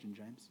rhetorical question,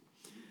 James.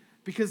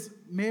 Because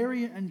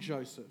Mary and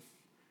Joseph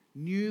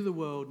knew the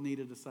world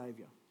needed a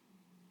saviour.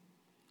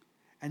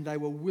 And they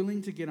were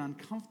willing to get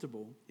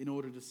uncomfortable in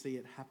order to see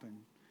it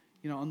happen.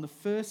 On the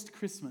first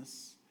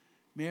Christmas,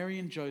 Mary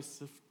and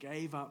Joseph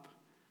gave up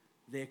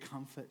their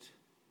comfort.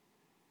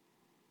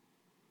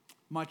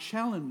 My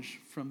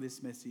challenge from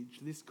this message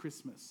this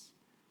Christmas,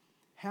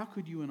 how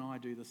could you and I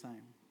do the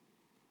same?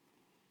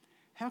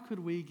 How could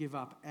we give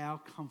up our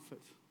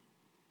comfort?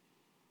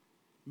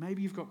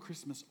 Maybe you've got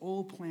Christmas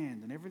all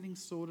planned and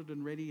everything's sorted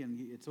and ready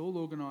and it's all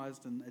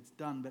organised and it's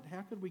done, but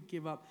how could we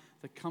give up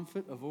the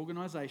comfort of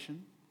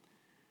organisation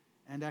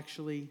and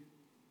actually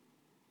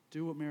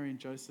do what Mary and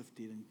Joseph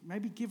did and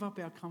maybe give up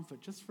our comfort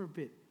just for a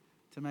bit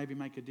to maybe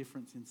make a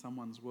difference in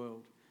someone's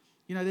world?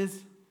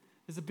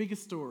 There's a bigger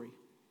story.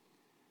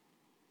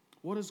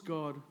 What does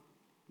God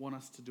want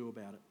us to do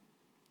about it?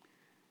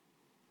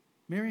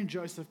 Mary and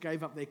Joseph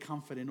gave up their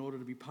comfort in order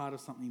to be part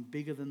of something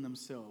bigger than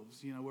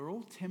themselves. We're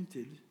all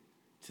tempted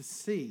to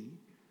see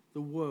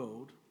the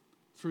world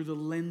through the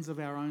lens of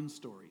our own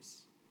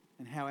stories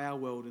and how our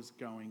world is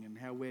going and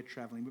how we're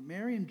travelling. But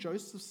Mary and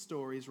Joseph's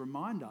stories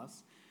remind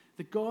us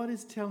that God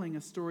is telling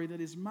a story that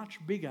is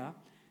much bigger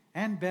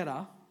and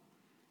better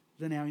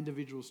than our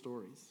individual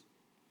stories.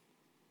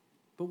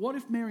 But what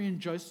if Mary and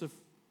Joseph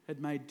had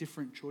made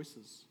different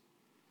choices?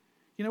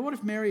 What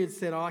if Mary had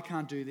said, I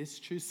can't do this,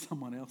 choose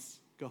someone else.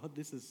 God,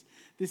 this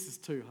is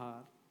too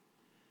hard.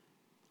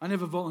 I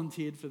never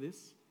volunteered for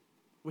this.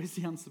 Where's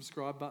the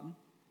unsubscribe button?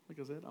 Like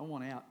I said, I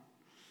want out.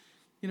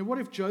 What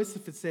if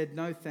Joseph had said,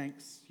 no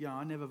thanks,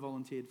 I never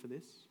volunteered for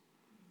this.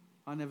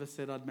 I never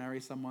said I'd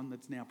marry someone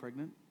that's now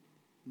pregnant.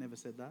 Never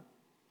said that.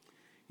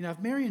 If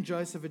Mary and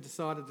Joseph had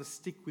decided to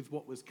stick with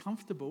what was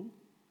comfortable,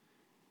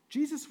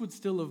 Jesus would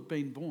still have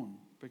been born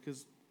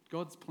because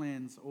God's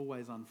plans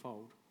always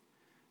unfold.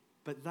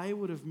 But they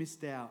would have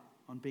missed out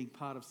on being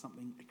part of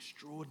something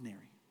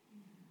extraordinary.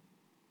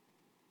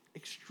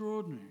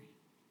 Extraordinary.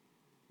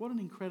 What an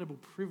incredible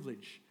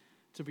privilege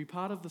to be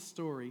part of the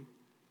story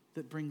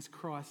that brings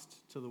Christ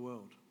to the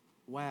world.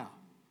 Wow.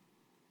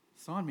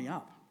 Sign me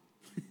up.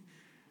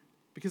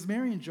 Because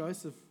Mary and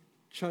Joseph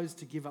chose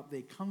to give up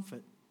their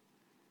comfort,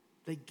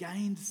 they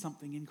gained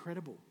something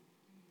incredible.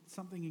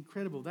 Something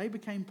incredible. They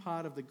became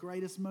part of the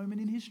greatest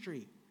moment in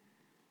history,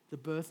 the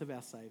birth of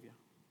our Saviour.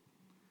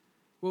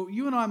 Well,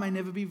 you and I may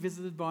never be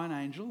visited by an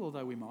angel,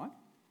 although we might.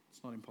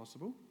 It's not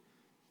impossible.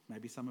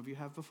 Maybe some of you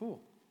have before.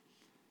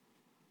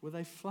 Were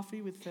they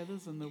fluffy with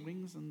feathers and the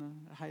wings and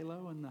the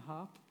halo and the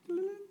harp?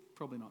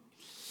 Probably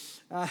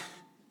not.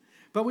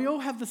 But we all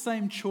have the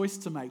same choice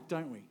to make,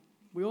 don't we?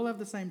 We all have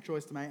the same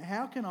choice to make.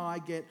 How can I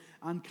get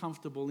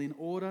uncomfortable in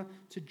order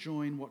to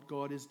join what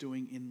God is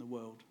doing in the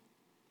world?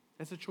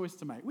 That's a choice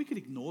to make. We could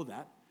ignore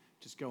that.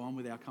 Just go on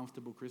with our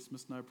comfortable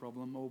Christmas, no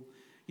problem. Or,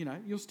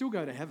 you'll still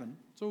go to heaven.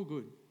 It's all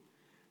good.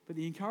 But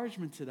the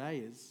encouragement today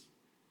is,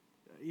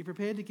 are you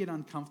prepared to get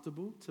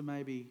uncomfortable to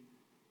maybe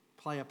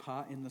play a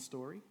part in the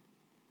story?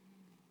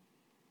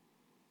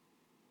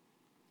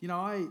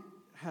 I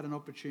had an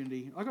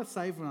opportunity. I got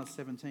saved when I was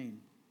 17.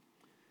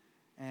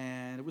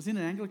 And it was in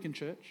an Anglican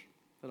church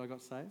that I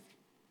got saved.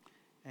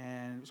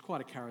 And it was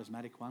quite a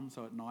charismatic one.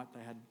 So at night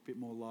they had a bit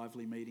more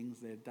lively meetings.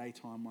 Their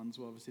daytime ones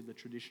were obviously the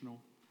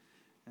traditional.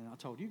 And I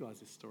told you guys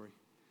this story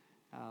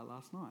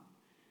last night.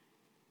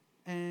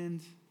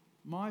 And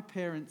my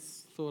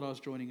parents thought I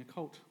was joining a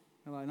cult.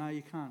 They're like, no,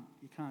 you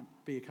can't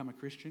become a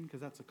Christian because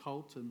that's a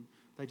cult and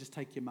they just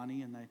take your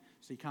money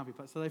so you can't be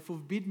part. So they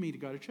forbid me to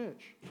go to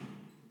church.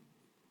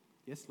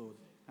 Yes, Lord.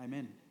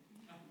 Amen.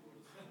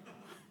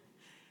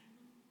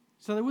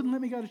 So they wouldn't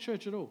let me go to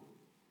church at all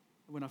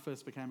when I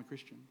first became a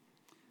Christian.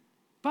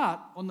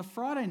 But on the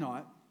Friday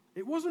night,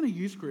 it wasn't a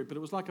youth group, but it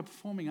was like a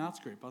performing arts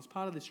group. I was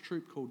part of this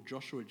troupe called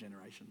Joshua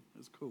Generation. It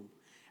was cool.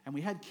 And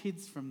we had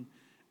kids from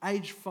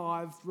age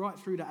 5 right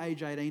through to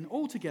age 18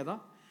 all together.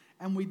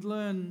 And we'd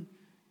learn,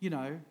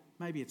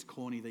 maybe it's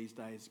corny these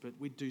days, but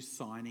we'd do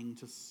signing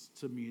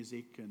to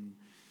music and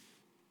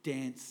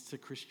dance to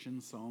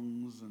Christian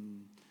songs.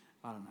 And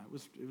I don't know,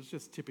 it was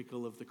just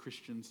typical of the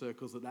Christian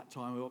circles at that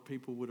time, what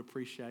people would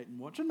appreciate and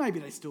watch. And maybe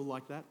they still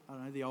like that. I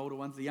don't know, the older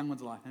ones, the young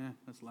ones are like,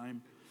 that's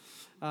lame.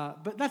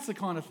 But that's the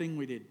kind of thing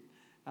we did.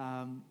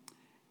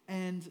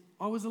 And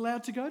I was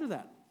allowed to go to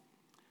that.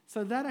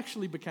 So that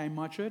actually became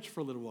my church for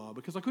a little while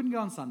because I couldn't go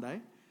on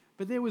Sunday,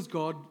 but there was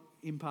God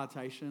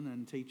impartation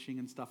and teaching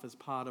and stuff as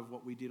part of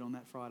what we did on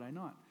that Friday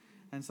night.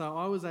 And so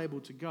I was able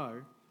to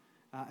go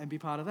and be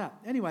part of that.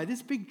 Anyway,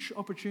 this big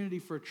opportunity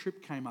for a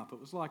trip came up. It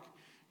was like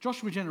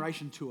Joshua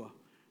Generation Tour.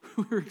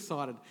 We were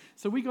excited.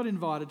 So we got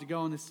invited to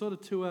go on this sort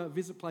of tour,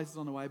 visit places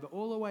on the way, but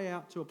all the way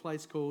out to a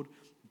place called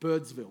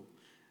Birdsville.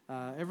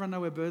 Everyone know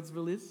where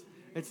Birdsville is?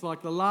 It's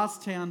like the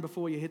last town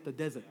before you hit the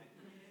desert.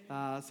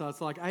 So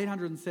it's like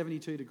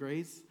 872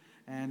 degrees.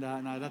 And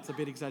no, that's a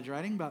bit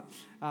exaggerating, but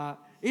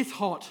it's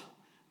hot,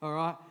 all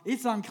right?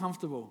 It's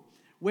uncomfortable.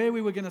 Where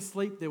we were going to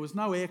sleep, there was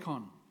no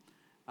aircon.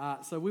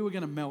 So we were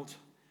going to melt.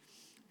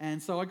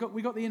 And so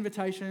we got the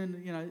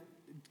invitation,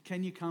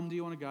 can you come? Do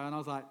you want to go? And I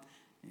was like,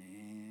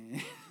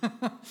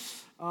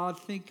 I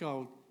think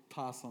I'll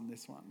pass on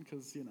this one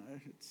because,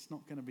 it's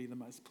not going to be the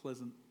most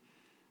pleasant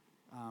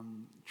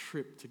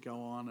trip to go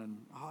on, and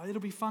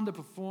it'll be fun to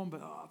perform,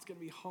 but it's going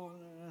to be hot.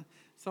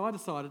 So I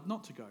decided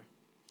not to go.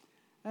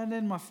 And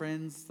then my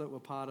friends that were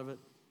part of it,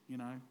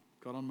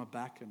 got on my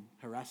back and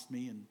harassed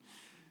me, and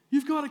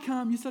you've got to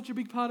come, you're such a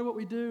big part of what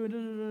we do.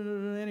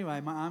 And anyway,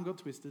 my arm got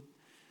twisted,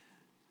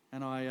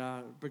 and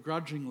I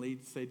begrudgingly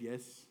said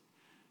yes,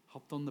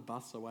 hopped on the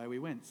bus, away we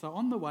went. So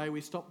on the way,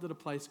 we stopped at a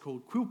place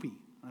called Quilpie.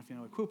 I don't know if you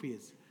know where Quilpie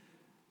is.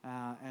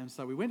 And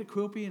so we went to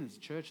Quilpie, and there's a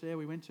church there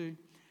we went to.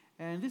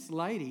 And this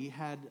lady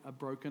had a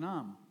broken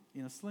arm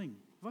in a sling.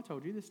 Have I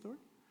told you this story?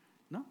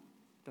 No?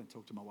 Don't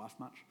talk to my wife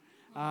much.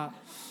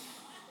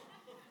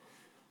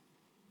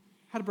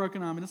 Had a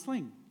broken arm in a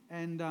sling.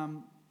 And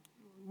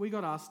we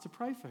got asked to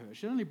pray for her.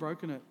 She'd only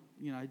broken it,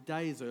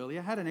 days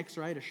earlier. Had an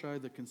x-ray to show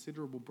the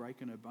considerable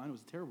break in her bone. It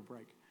was a terrible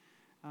break.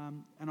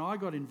 And I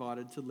got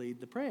invited to lead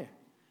the prayer.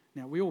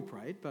 Now, we all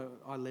prayed, but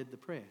I led the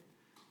prayer.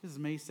 This is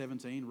me,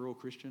 17, rural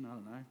Christian, I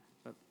don't know.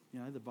 But,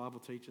 the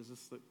Bible teaches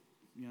us that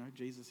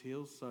Jesus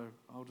heals, so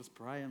I'll just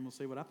pray and we'll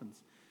see what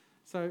happens.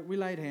 So we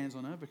laid hands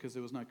on her because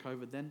there was no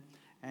COVID then,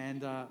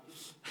 and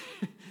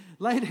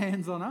laid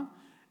hands on her,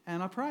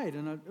 and I prayed,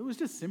 and it was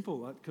just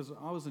simple because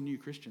I was a new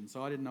Christian,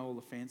 so I didn't know all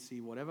the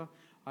fancy whatever.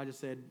 I just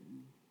said,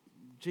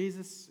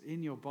 Jesus,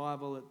 in your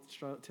Bible, it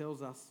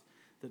tells us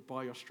that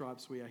by your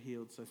stripes we are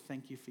healed, so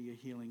thank you for your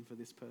healing for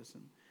this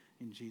person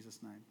in Jesus'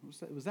 name.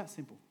 It was that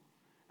simple.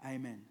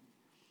 Amen.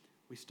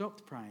 We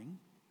stopped praying,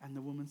 and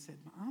the woman said,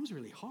 my arm's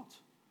really hot.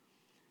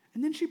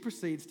 And then she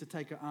proceeds to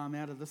take her arm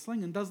out of the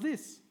sling and does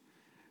this.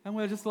 And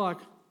we're just like,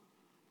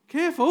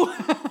 careful.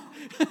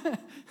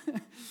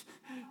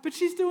 But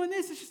she's doing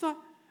this and she's like,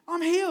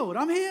 I'm healed.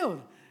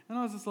 And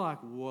I was just like,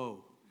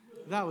 whoa,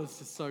 that was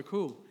just so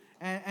cool.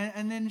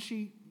 And then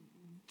she,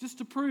 just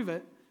to prove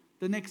it,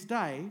 the next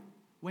day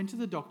went to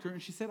the doctor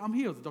and she said, I'm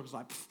healed. The doctor's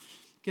like,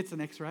 gets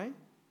an x-ray.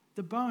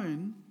 The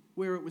bone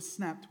where it was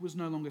snapped was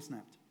no longer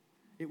snapped.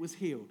 It was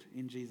healed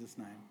in Jesus'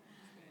 name.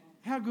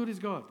 How good is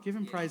God? Give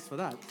him praise for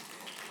that.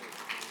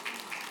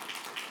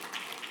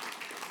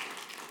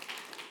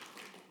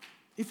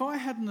 If I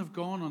hadn't have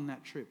gone on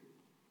that trip,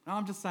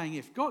 I'm just saying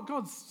if,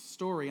 God's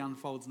story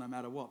unfolds no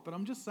matter what, but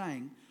I'm just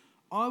saying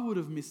I would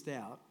have missed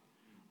out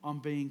on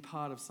being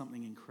part of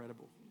something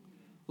incredible.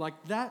 Like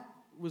that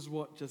was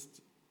what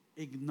just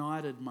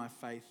ignited my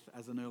faith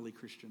as an early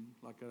Christian.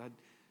 Like I had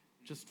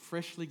just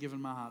freshly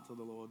given my heart to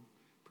the Lord,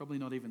 probably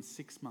not even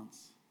 6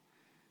 months,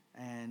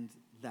 and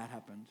that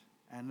happened.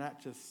 And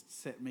that just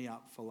set me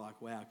up for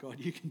like, wow, God,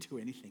 you can do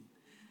anything.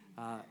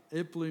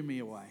 It blew me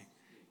away.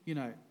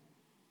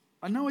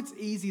 I know it's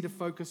easy to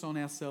focus on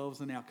ourselves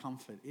and our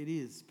comfort. It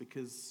is,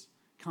 because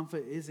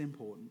comfort is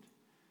important.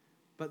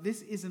 But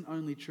this isn't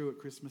only true at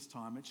Christmas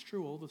time. It's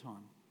true all the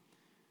time.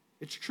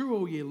 It's true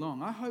all year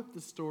long. I hope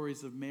the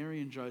stories of Mary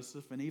and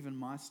Joseph and even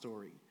my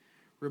story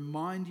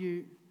remind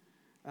you,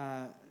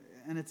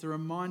 and it's a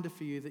reminder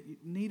for you that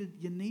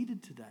you're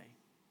needed today.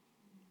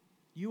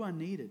 You are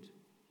needed.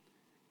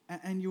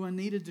 And you are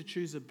needed to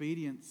choose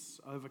obedience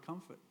over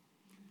comfort.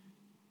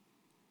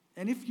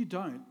 And if you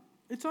don't,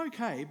 it's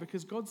okay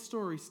because God's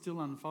story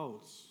still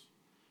unfolds.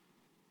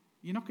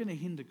 You're not going to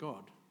hinder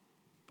God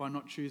by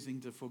not choosing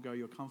to forego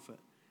your comfort,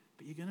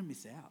 but you're going to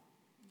miss out.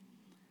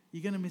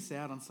 You're going to miss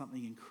out on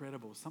something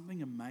incredible,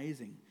 something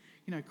amazing.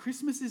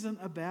 Christmas isn't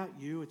about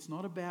you. It's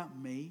not about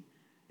me.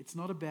 It's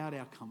not about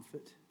our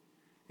comfort.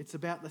 It's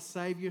about the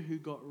Saviour who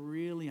got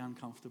really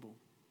uncomfortable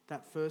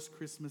that first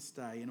Christmas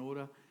day in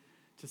order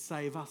to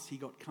save us. He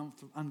got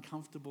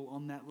uncomfortable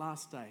on that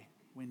last day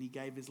when he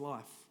gave his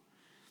life.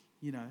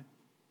 You know,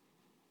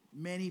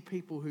 many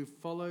people who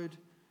followed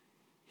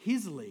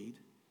his lead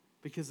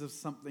because of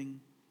something,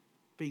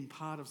 being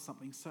part of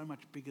something so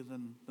much bigger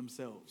than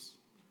themselves.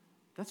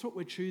 That's what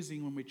we're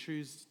choosing when we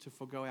choose to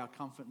forgo our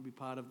comfort and be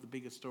part of the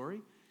bigger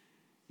story.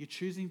 You're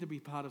choosing to be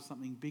part of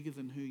something bigger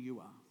than who you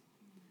are.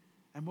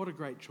 And what a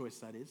great choice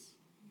that is.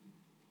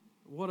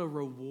 What a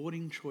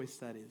rewarding choice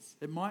that is.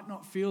 It might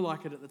not feel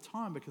like it at the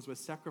time because we're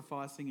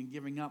sacrificing and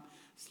giving up,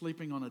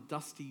 sleeping on a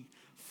dusty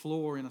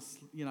floor in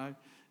a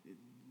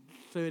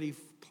 30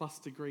 plus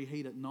degree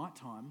heat at night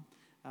time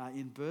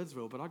in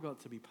Birdsville, but I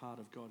got to be part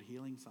of God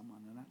healing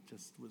someone, and that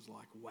just was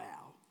like,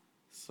 wow,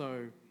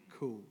 so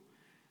cool.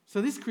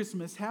 So this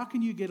Christmas, how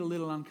can you get a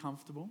little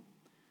uncomfortable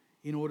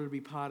in order to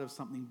be part of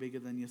something bigger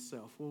than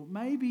yourself? Well,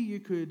 maybe you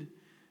could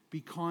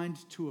be kind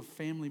to a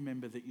family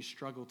member that you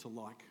struggle to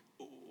like.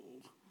 Oh,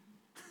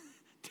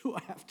 do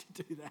I have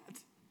to do that?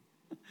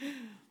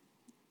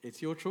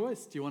 It's your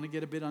choice. Do you want to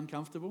get a bit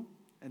uncomfortable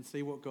and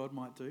see what God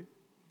might do?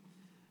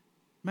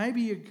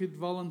 Maybe you could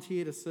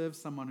volunteer to serve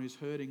someone who's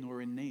hurting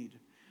or in need.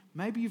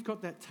 Maybe you've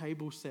got that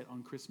table set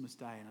on Christmas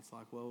Day and it's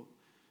like, well,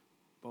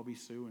 Bobby,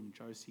 Sue and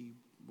Josie,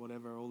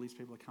 whatever, all these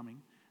people are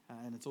coming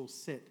and it's all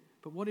set.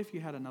 But what if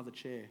you had another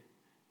chair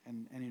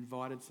and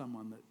invited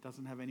someone that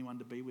doesn't have anyone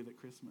to be with at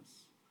Christmas?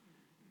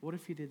 What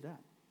if you did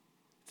that?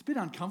 It's a bit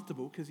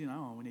uncomfortable because, we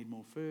need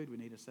more food, we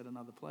need to set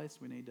another place,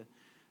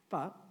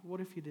 But what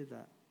if you did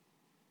that?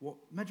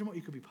 Imagine what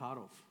you could be part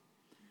of.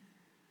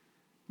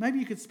 Maybe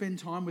you could spend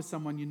time with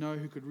someone you know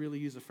who could really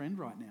use a friend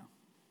right now.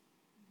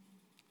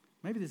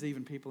 Maybe there's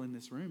even people in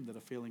this room that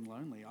are feeling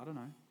lonely. I don't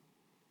know.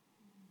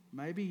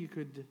 Maybe you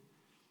could,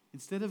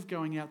 instead of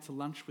going out to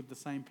lunch with the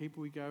same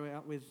people we go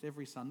out with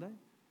every Sunday,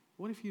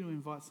 what if you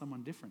invite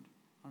someone different?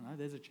 I don't know,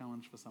 there's a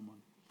challenge for someone.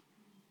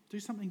 Do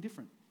something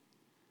different.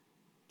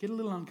 Get a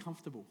little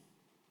uncomfortable.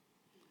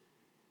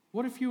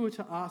 What if you were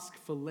to ask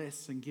for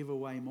less and give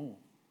away more?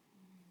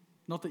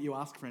 Not that you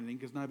ask for anything,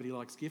 because nobody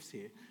likes gifts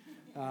here.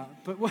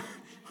 But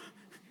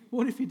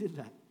what if you did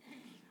that?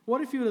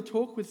 What if you were to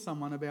talk with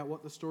someone about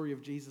what the story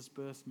of Jesus'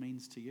 birth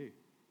means to you?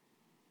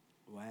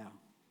 Wow.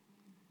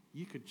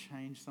 You could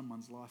change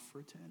someone's life for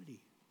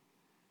eternity,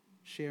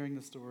 sharing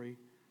the story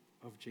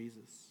of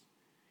Jesus.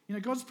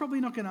 God's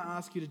probably not going to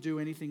ask you to do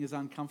anything as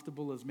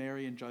uncomfortable as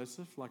Mary and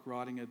Joseph, like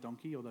riding a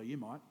donkey, although you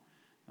might.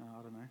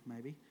 I don't know,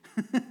 maybe.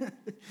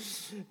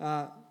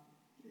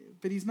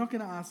 But he's not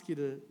going to ask you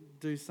to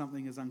do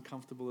something as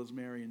uncomfortable as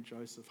Mary and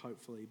Joseph,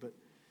 hopefully. But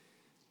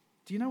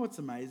do you know what's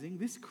amazing?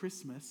 This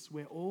Christmas,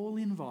 we're all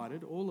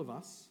invited, all of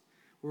us,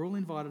 we're all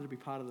invited to be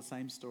part of the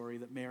same story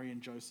that Mary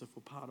and Joseph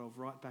were part of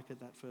right back at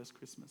that first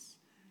Christmas.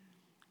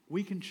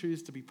 We can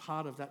choose to be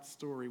part of that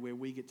story where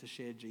we get to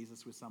share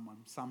Jesus with someone,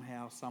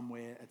 somehow,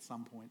 somewhere, at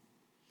some point.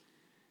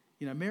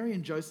 Mary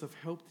and Joseph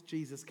helped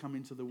Jesus come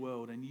into the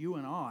world, and you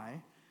and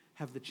I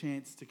have the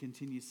chance to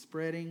continue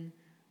spreading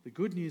the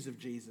good news of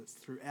Jesus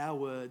through our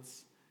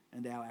words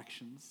and our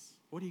actions.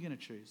 What are you going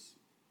to choose?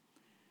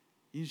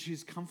 Are you going to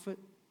choose comfort?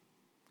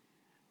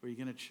 Or are you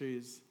going to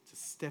choose to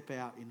step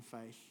out in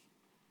faith?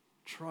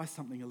 Try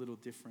something a little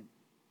different.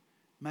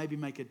 Maybe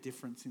make a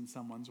difference in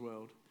someone's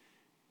world.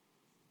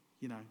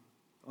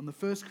 On the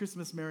first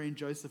Christmas, Mary and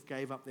Joseph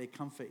gave up their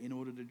comfort in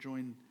order to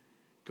join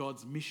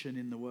God's mission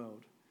in the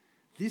world.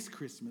 This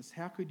Christmas,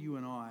 how could you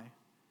and I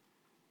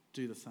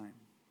do the same?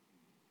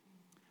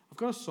 I've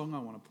got a song I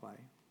want to play.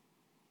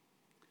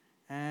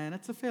 And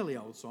it's a fairly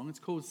old song. It's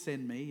called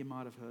Send Me. You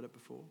might have heard it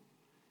before.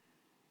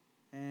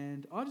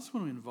 And I just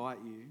want to invite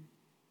you,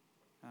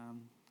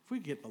 if we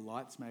could get the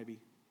lights maybe.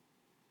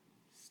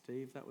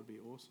 Steve, that would be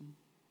awesome.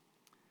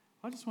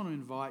 I just want to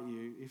invite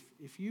you,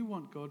 if you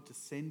want God to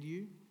send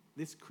you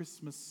this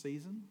Christmas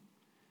season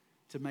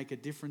to make a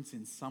difference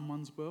in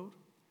someone's world,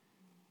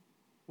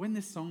 when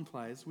this song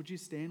plays, would you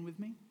stand with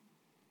me?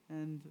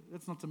 And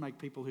that's not to make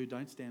people who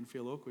don't stand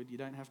feel awkward. You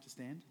don't have to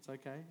stand. It's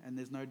okay. And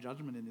there's no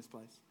judgment in this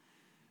place.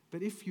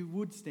 But if you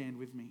would stand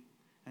with me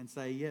and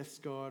say, yes,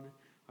 God,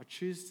 I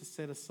choose to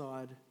set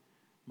aside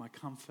my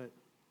comfort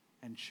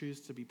and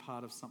choose to be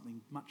part of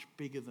something much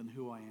bigger than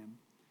who I am.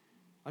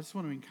 I just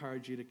want to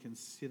encourage you to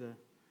consider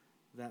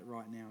that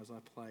right now as I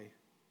play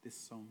this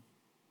song.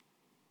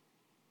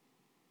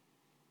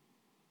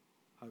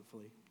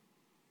 Hopefully.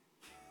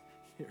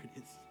 Here it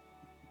is.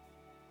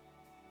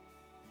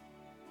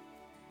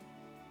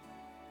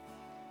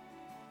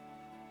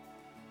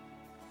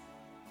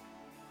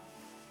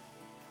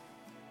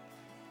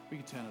 We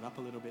can turn it up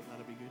a little bit,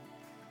 that'll be good.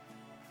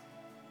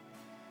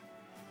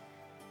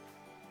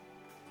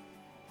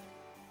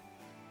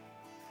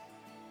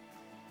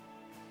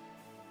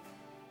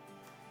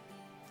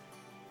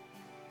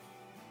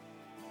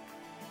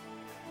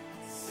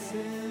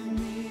 Send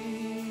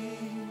me,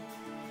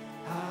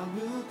 I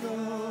will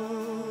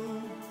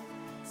go.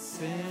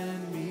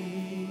 Send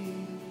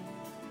me,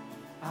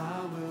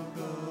 I will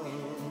go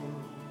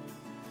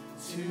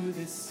to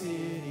this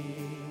city,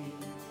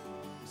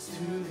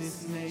 to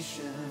this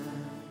nation,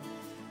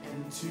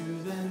 and to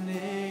the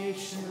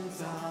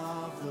nations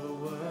of the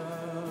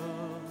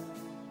world.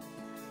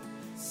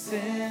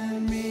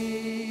 Send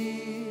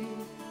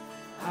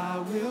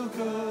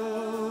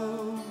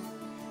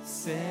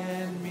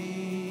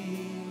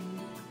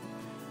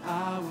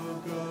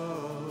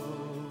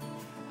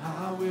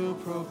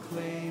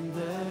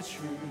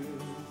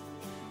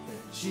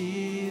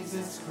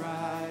Jesus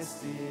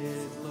Christ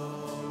is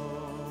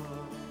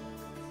Lord.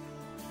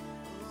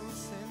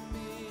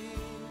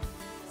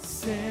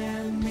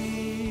 Send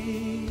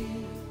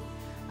me,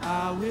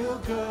 I will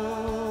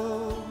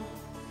go.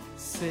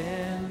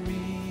 Send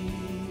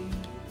me,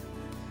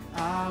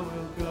 I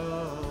will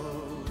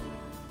go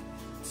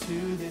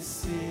to this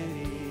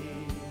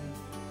city,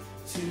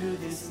 to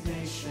this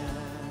nation,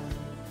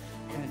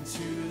 and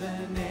to the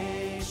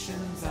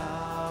nations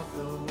of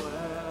the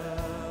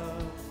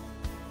world.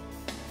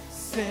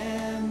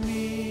 Send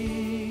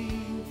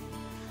me,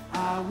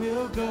 I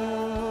will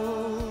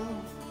go.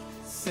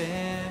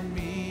 Send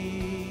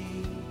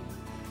me,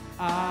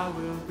 I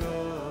will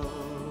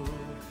go.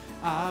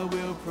 I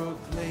will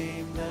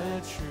proclaim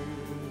the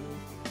truth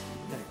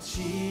that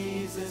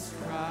Jesus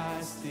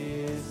Christ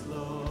is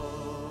Lord.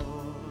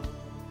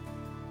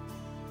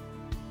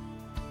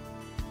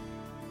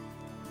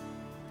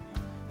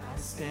 I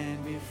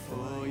stand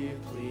before you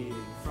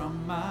pleading from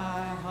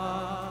my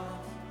heart.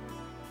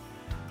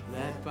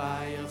 Let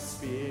by your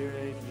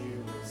Spirit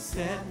you will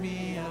set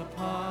me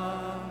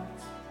apart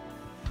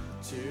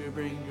to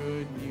bring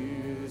good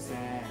news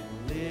and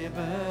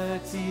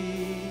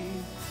liberty,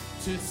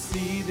 to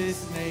see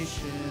this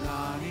nation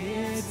on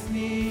its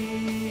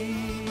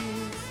knees.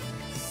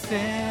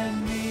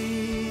 Send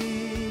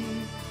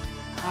me,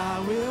 I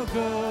will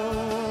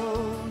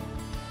go.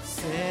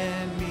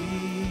 Send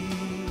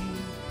me,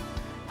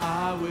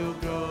 I will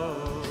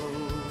go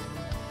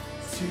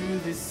to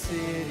this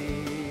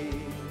city,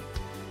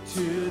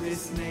 to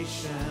this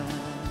nation,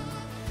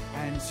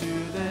 and to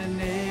the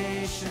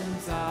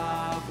nations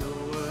of the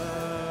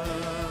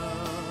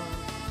world.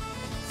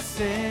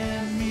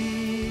 Send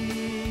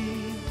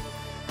me,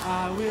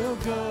 I will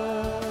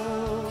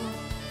go.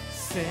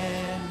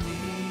 Send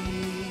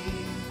me,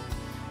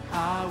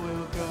 I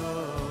will go.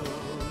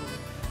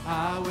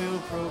 I will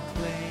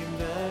proclaim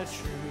the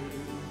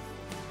truth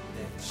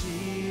that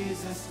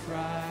Jesus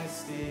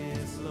Christ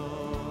is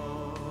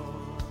Lord.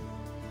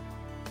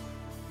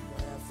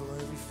 For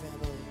every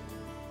family,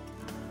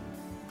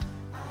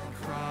 I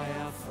cry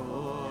out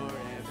for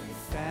every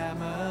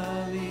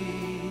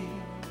family.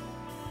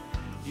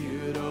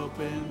 You'd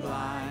open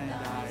blind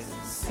eyes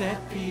and set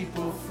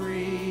people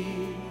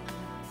free.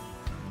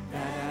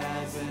 That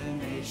as a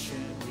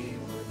nation we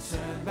would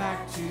turn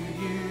back to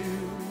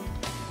you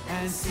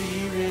and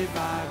see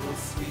revival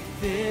sweep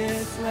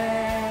this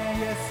land.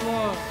 Yes,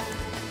 Lord.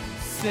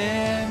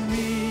 Send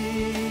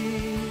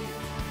me,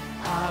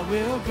 I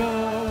will go.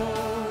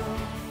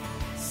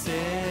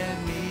 Send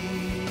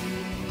me,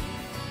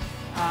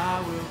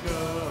 I will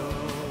go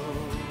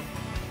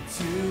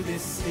to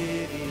this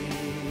city,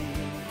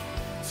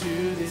 to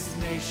this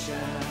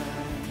nation,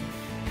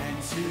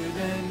 and to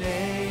the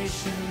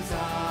nations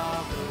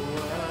of the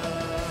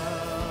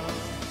world.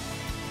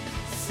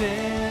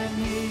 Send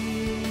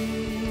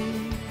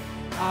me,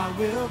 I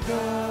will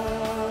go.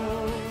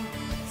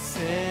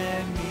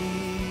 Send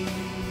me,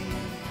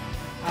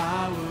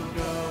 I will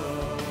go.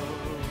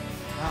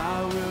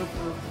 I will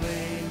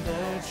proclaim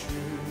the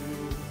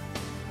truth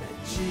that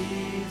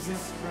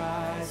Jesus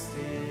Christ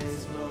is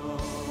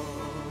Lord.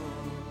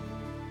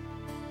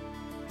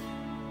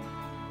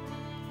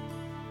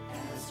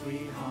 As we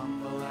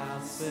humble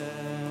ourselves,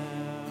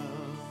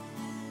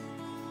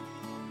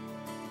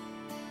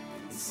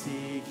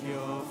 seek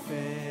your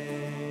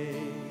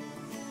face,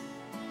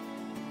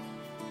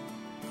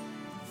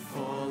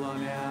 fall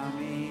on our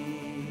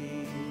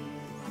knees,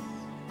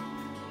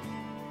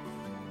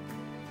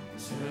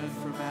 turn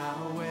from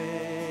our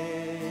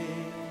way,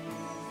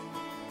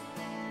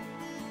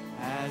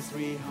 as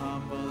we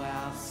humble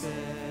ourselves,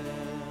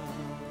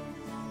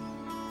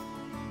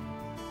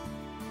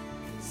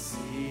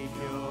 seek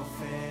your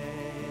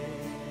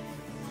face,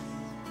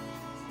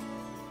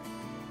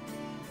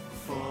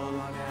 fall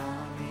on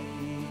our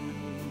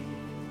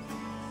knees,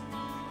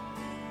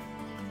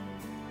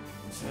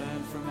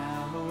 turn from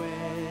our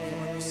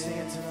way. sing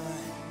it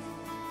tonight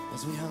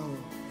as we humble.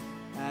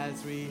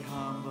 As we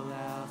humble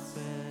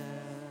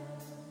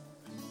ourselves,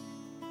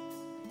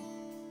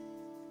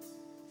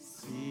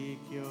 seek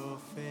your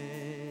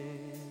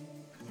face,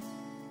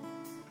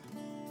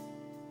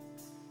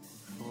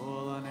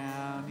 fall on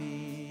our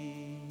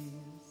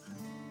knees,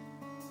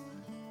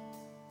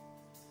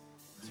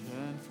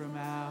 turn from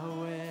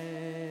our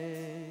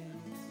way,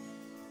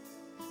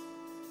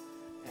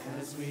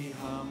 as we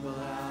humble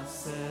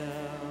ourselves.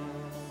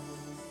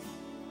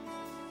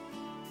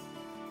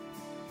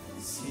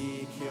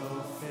 Seek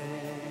your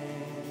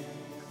face,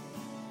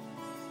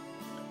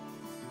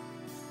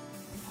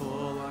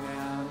 fall on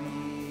our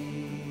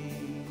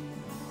knees,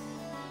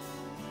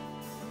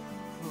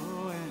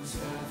 oh, and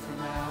turn from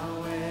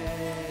our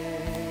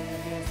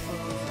way.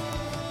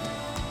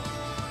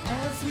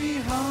 As we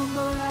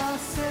humble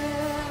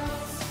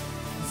ourselves,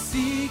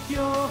 seek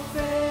your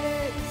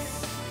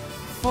face,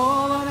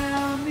 fall on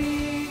our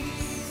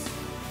knees,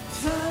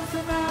 turn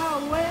from our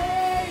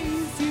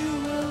ways, you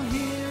will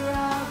hear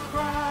our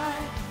cry.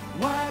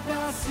 Wipe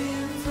our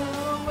sins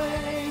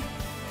away.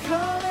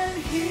 Come and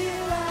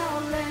heal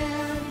our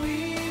land,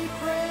 we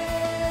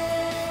pray.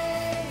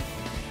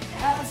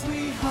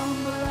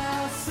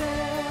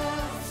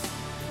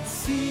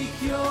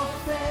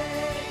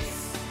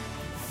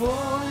 fall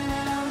on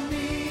our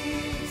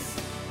knees,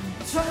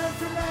 turn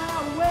from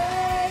our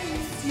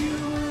ways. You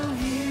will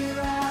hear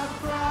our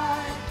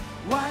cry,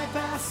 wipe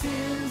our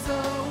sins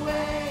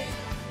away.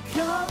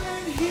 Come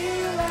and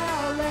heal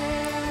our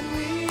land,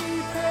 we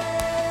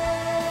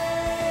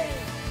pray.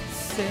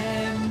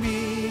 Send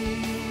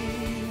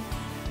me,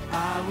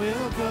 I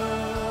will go.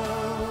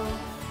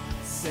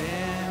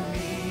 Send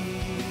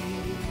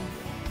me,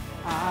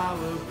 I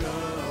will go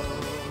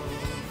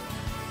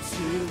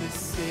to this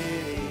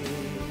city,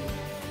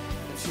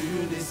 to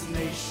this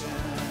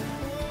nation,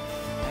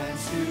 and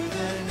to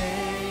the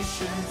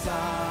nations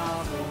of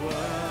the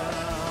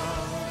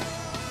world.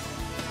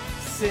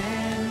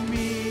 Send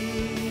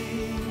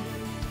me,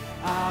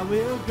 I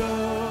will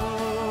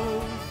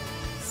go.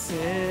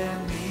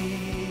 Send me,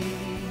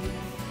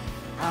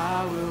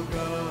 I will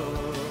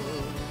go.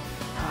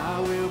 I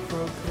will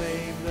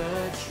proclaim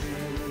the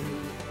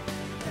truth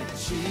that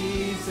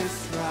Jesus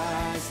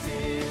Christ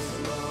is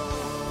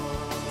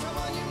Lord. Come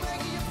on, you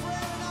make it your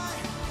prayer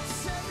tonight.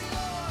 Send me,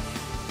 Lord.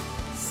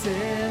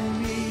 Send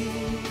me,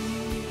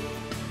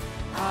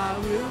 I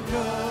will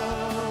go.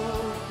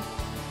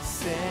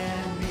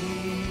 Send me,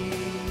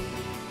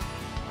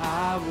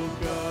 I will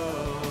go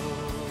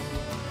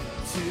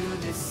to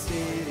this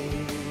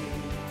city,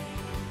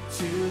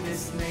 to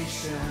this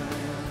nation,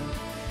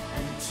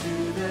 and to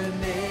the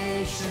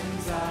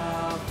nations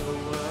of the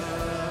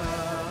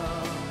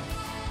world.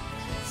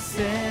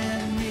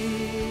 Send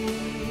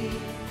me,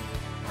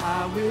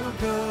 I will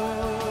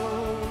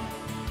go.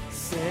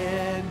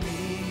 Send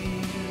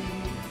me,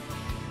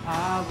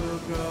 I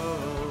will go.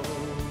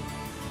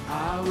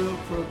 I will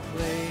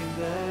proclaim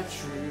the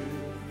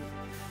truth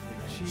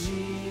that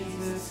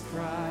Jesus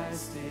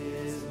Christ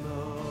is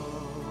Lord.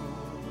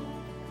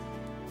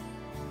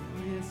 Oh,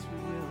 yes, we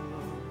will,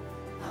 Lord.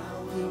 I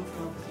will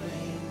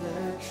proclaim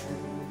the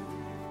truth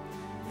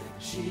that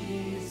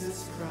Jesus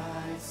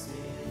Christ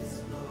is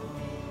Lord.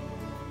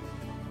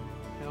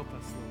 Help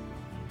us, Lord.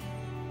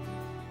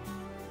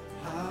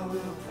 I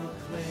will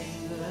proclaim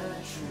the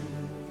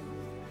truth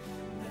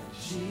that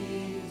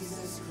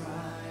Jesus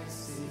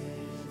Christ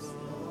is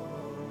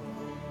Lord.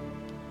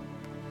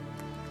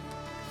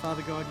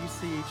 Father God, you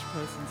see each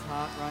person's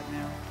heart right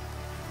now.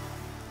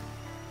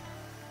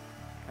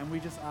 And we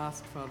just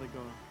ask, Father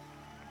God,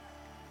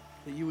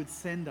 that you would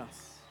send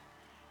us,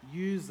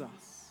 use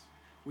us.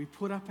 We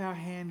put up our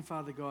hand,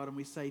 Father God, and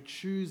we say,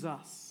 choose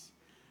us.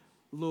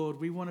 Lord,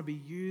 we want to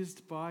be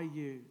used by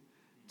you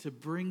to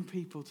bring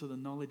people to the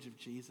knowledge of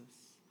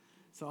Jesus.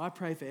 So I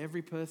pray for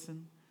every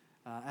person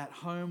at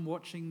home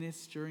watching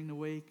this during the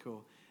week,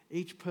 or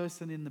each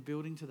person in the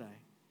building today,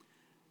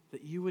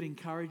 that you would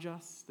encourage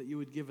us, that you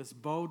would give us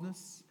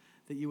boldness,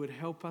 that you would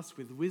help us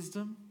with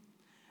wisdom.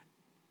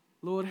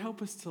 Lord,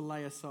 help us to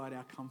lay aside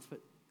our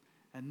comfort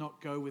and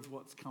not go with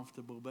what's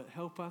comfortable, but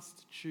help us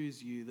to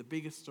choose you, the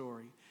bigger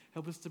story.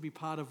 Help us to be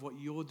part of what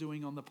you're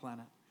doing on the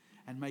planet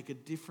and make a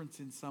difference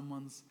in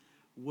someone's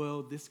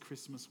world this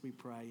Christmas, we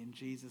pray, in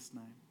Jesus'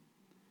 name.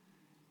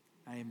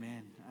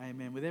 Amen.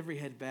 Amen. With every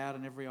head bowed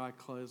and every eye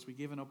closed, we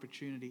give an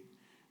opportunity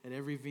at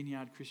every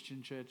Vineyard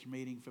Christian Church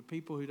meeting for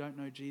people who don't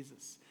know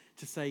Jesus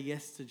to say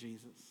yes to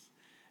Jesus.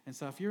 And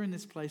so if you're in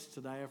this place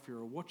today, if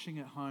you're watching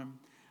at home,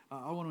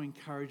 I want to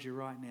encourage you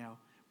right now.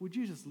 Would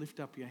you just lift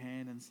up your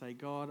hand and say,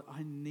 God,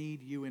 I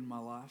need you in my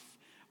life.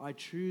 I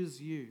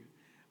choose you.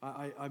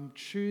 I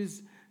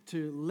choose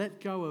to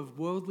let go of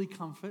worldly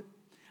comfort.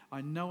 I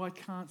know I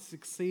can't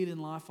succeed in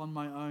life on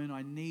my own.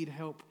 I need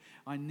help.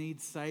 I need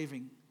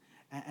saving.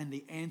 And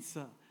the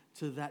answer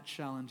to that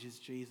challenge is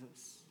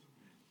Jesus.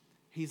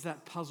 He's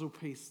that puzzle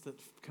piece that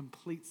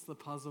completes the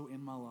puzzle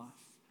in my life.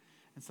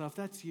 And so if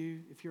that's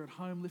you, if you're at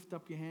home, lift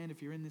up your hand.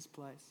 If you're in this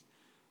place,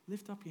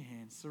 lift up your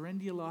hand.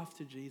 Surrender your life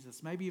to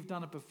Jesus. Maybe you've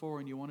done it before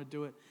and you want to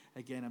do it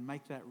again and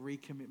make that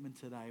recommitment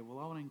today. Well,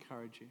 I want to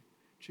encourage you.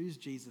 Choose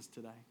Jesus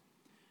today.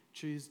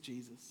 Choose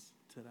Jesus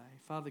today.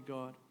 Father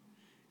God,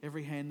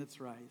 every hand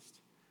that's raised,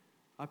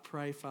 I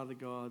pray, Father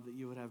God, that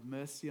you would have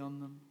mercy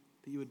on them,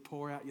 that you would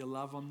pour out your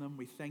love on them.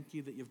 We thank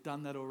you that you've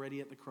done that already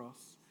at the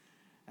cross.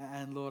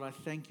 And Lord, I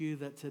thank you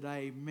that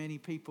today many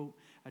people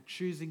are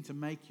choosing to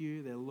make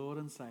you their Lord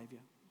and Savior.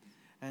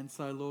 And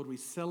so, Lord, we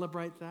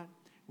celebrate that.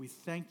 We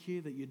thank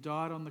you that you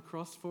died on the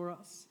cross for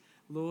us.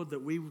 Lord,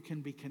 that we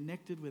can be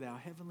connected with our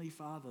Heavenly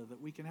Father,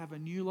 that we can have a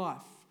new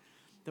life,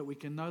 that we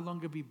can no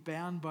longer be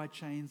bound by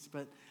chains,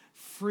 but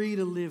free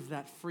to live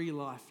that free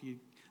life you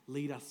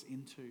lead us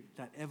into,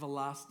 that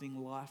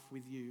everlasting life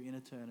with you in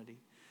eternity.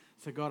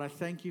 So God, I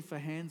thank you for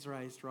hands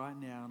raised right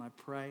now, and I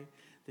pray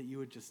that you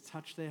would just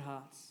touch their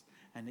hearts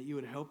and that you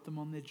would help them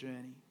on their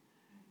journey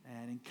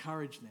and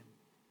encourage them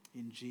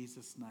in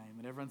Jesus' name.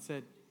 And everyone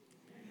said,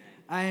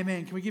 Amen.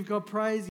 Amen. Can we give God praise?